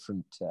between the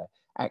different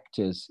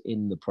actors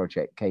in the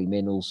project came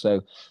in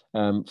also,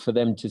 for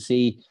them to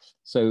see.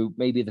 So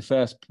maybe the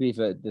first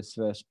pivot, this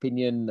first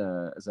pinion,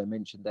 as I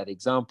mentioned that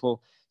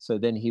example. So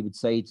then he would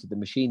say to the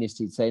machinist,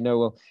 he'd say, no,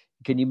 well,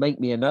 can you make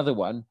me another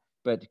one?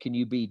 But can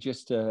you be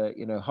just,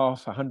 you know,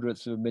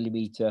 1/200th of a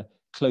millimeter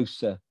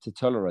closer to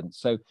tolerance?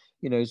 So,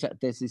 you know,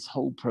 there's this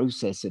whole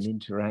process and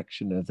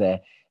interaction of there.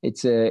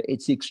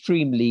 It's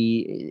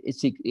extremely,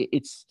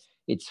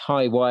 it's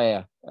high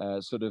wire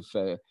sort of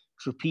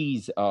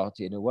trapeze art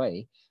in a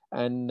way,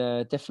 and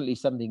definitely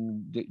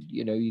something that,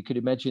 you know, you could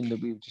imagine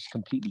that we were just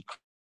completely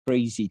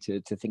crazy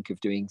to think of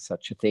doing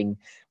such a thing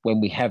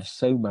when we have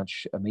so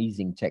much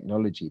amazing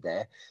technology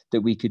there, that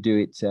we could do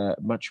it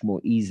much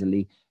more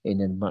easily in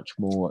a much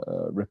more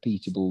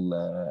repeatable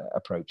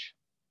approach.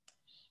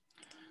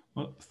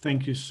 Well,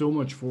 thank you so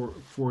much for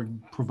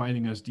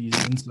providing us these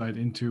insight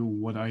into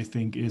what I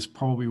think is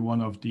probably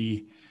one of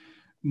the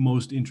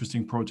most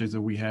interesting projects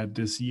that we had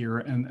this year,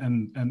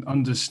 and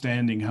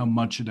understanding how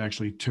much it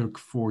actually took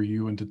for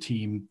you and the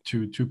team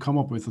to come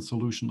up with a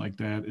solution like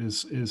that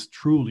is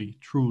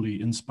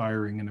truly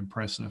inspiring and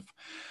impressive.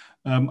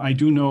 I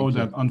do know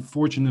that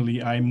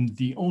unfortunately I'm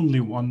the only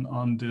one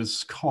on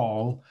this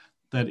call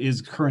that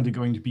is currently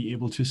going to be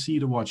able to see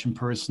the watch in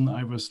person.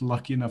 I was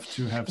lucky enough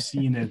to have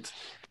seen it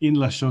in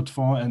La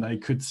Chaux-de-Fonds, and I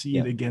could see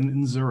it again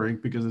in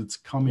Zurich because it's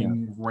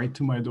coming right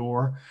to my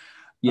door.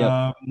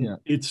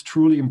 It's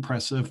truly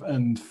impressive,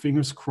 and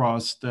fingers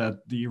crossed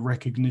that the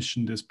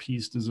recognition this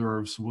piece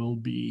deserves will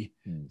be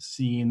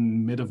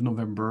seen mid of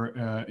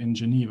November in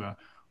Geneva.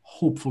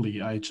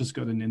 Hopefully. I just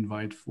got an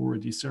invite for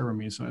the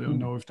ceremony, so I don't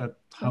know if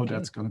how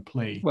that's going to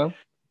play. Well,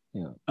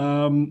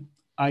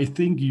 I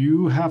think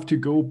you have to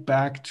go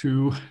back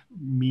to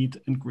meet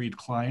and greet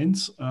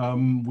clients.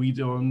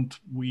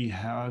 We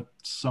had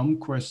some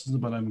questions,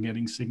 but I'm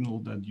getting signal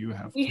that you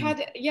have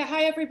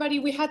hi everybody.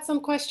 We had some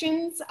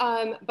questions,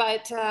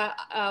 but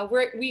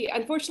we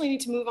unfortunately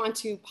need to move on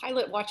to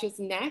pilot watches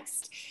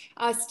next.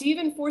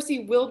 Stephen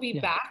Forsey will be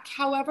back,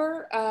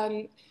 however,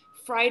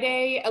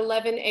 Friday,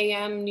 11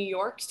 a.m. New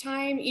York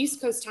time, East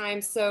Coast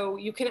time. So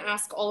you can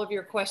ask all of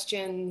your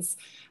questions.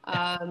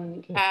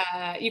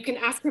 You can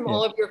ask him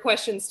all of your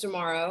questions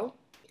tomorrow.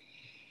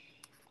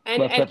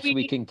 And perhaps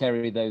we can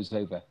carry those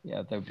over.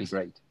 Yeah, that would be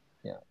great.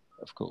 Yeah,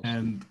 of course.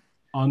 And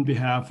on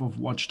behalf of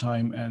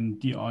WatchTime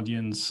and the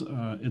audience,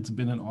 it's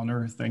been an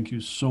honor. Thank you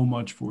so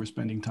much for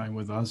spending time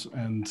with us,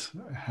 and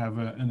have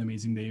an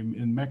amazing day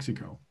in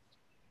Mexico.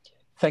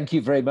 Thank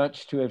you very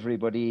much to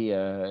everybody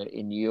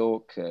in New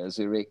York,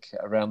 Zurich,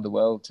 around the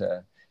world,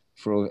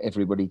 for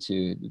everybody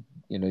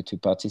to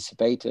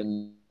participate,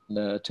 and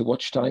to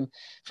WatchTime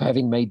for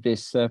having made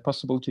this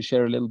possible to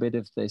share a little bit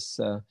of this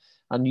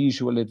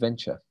unusual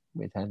adventure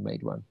with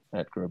Handmade One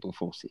at Greubel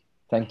Forsey.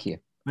 Thank you.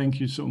 Thank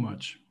you so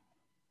much.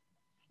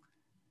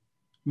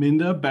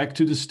 Minda, back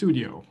to the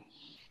studio.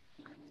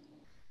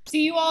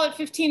 See you all at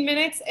 15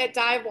 minutes at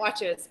Dive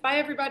Watches. Bye,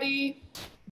 everybody.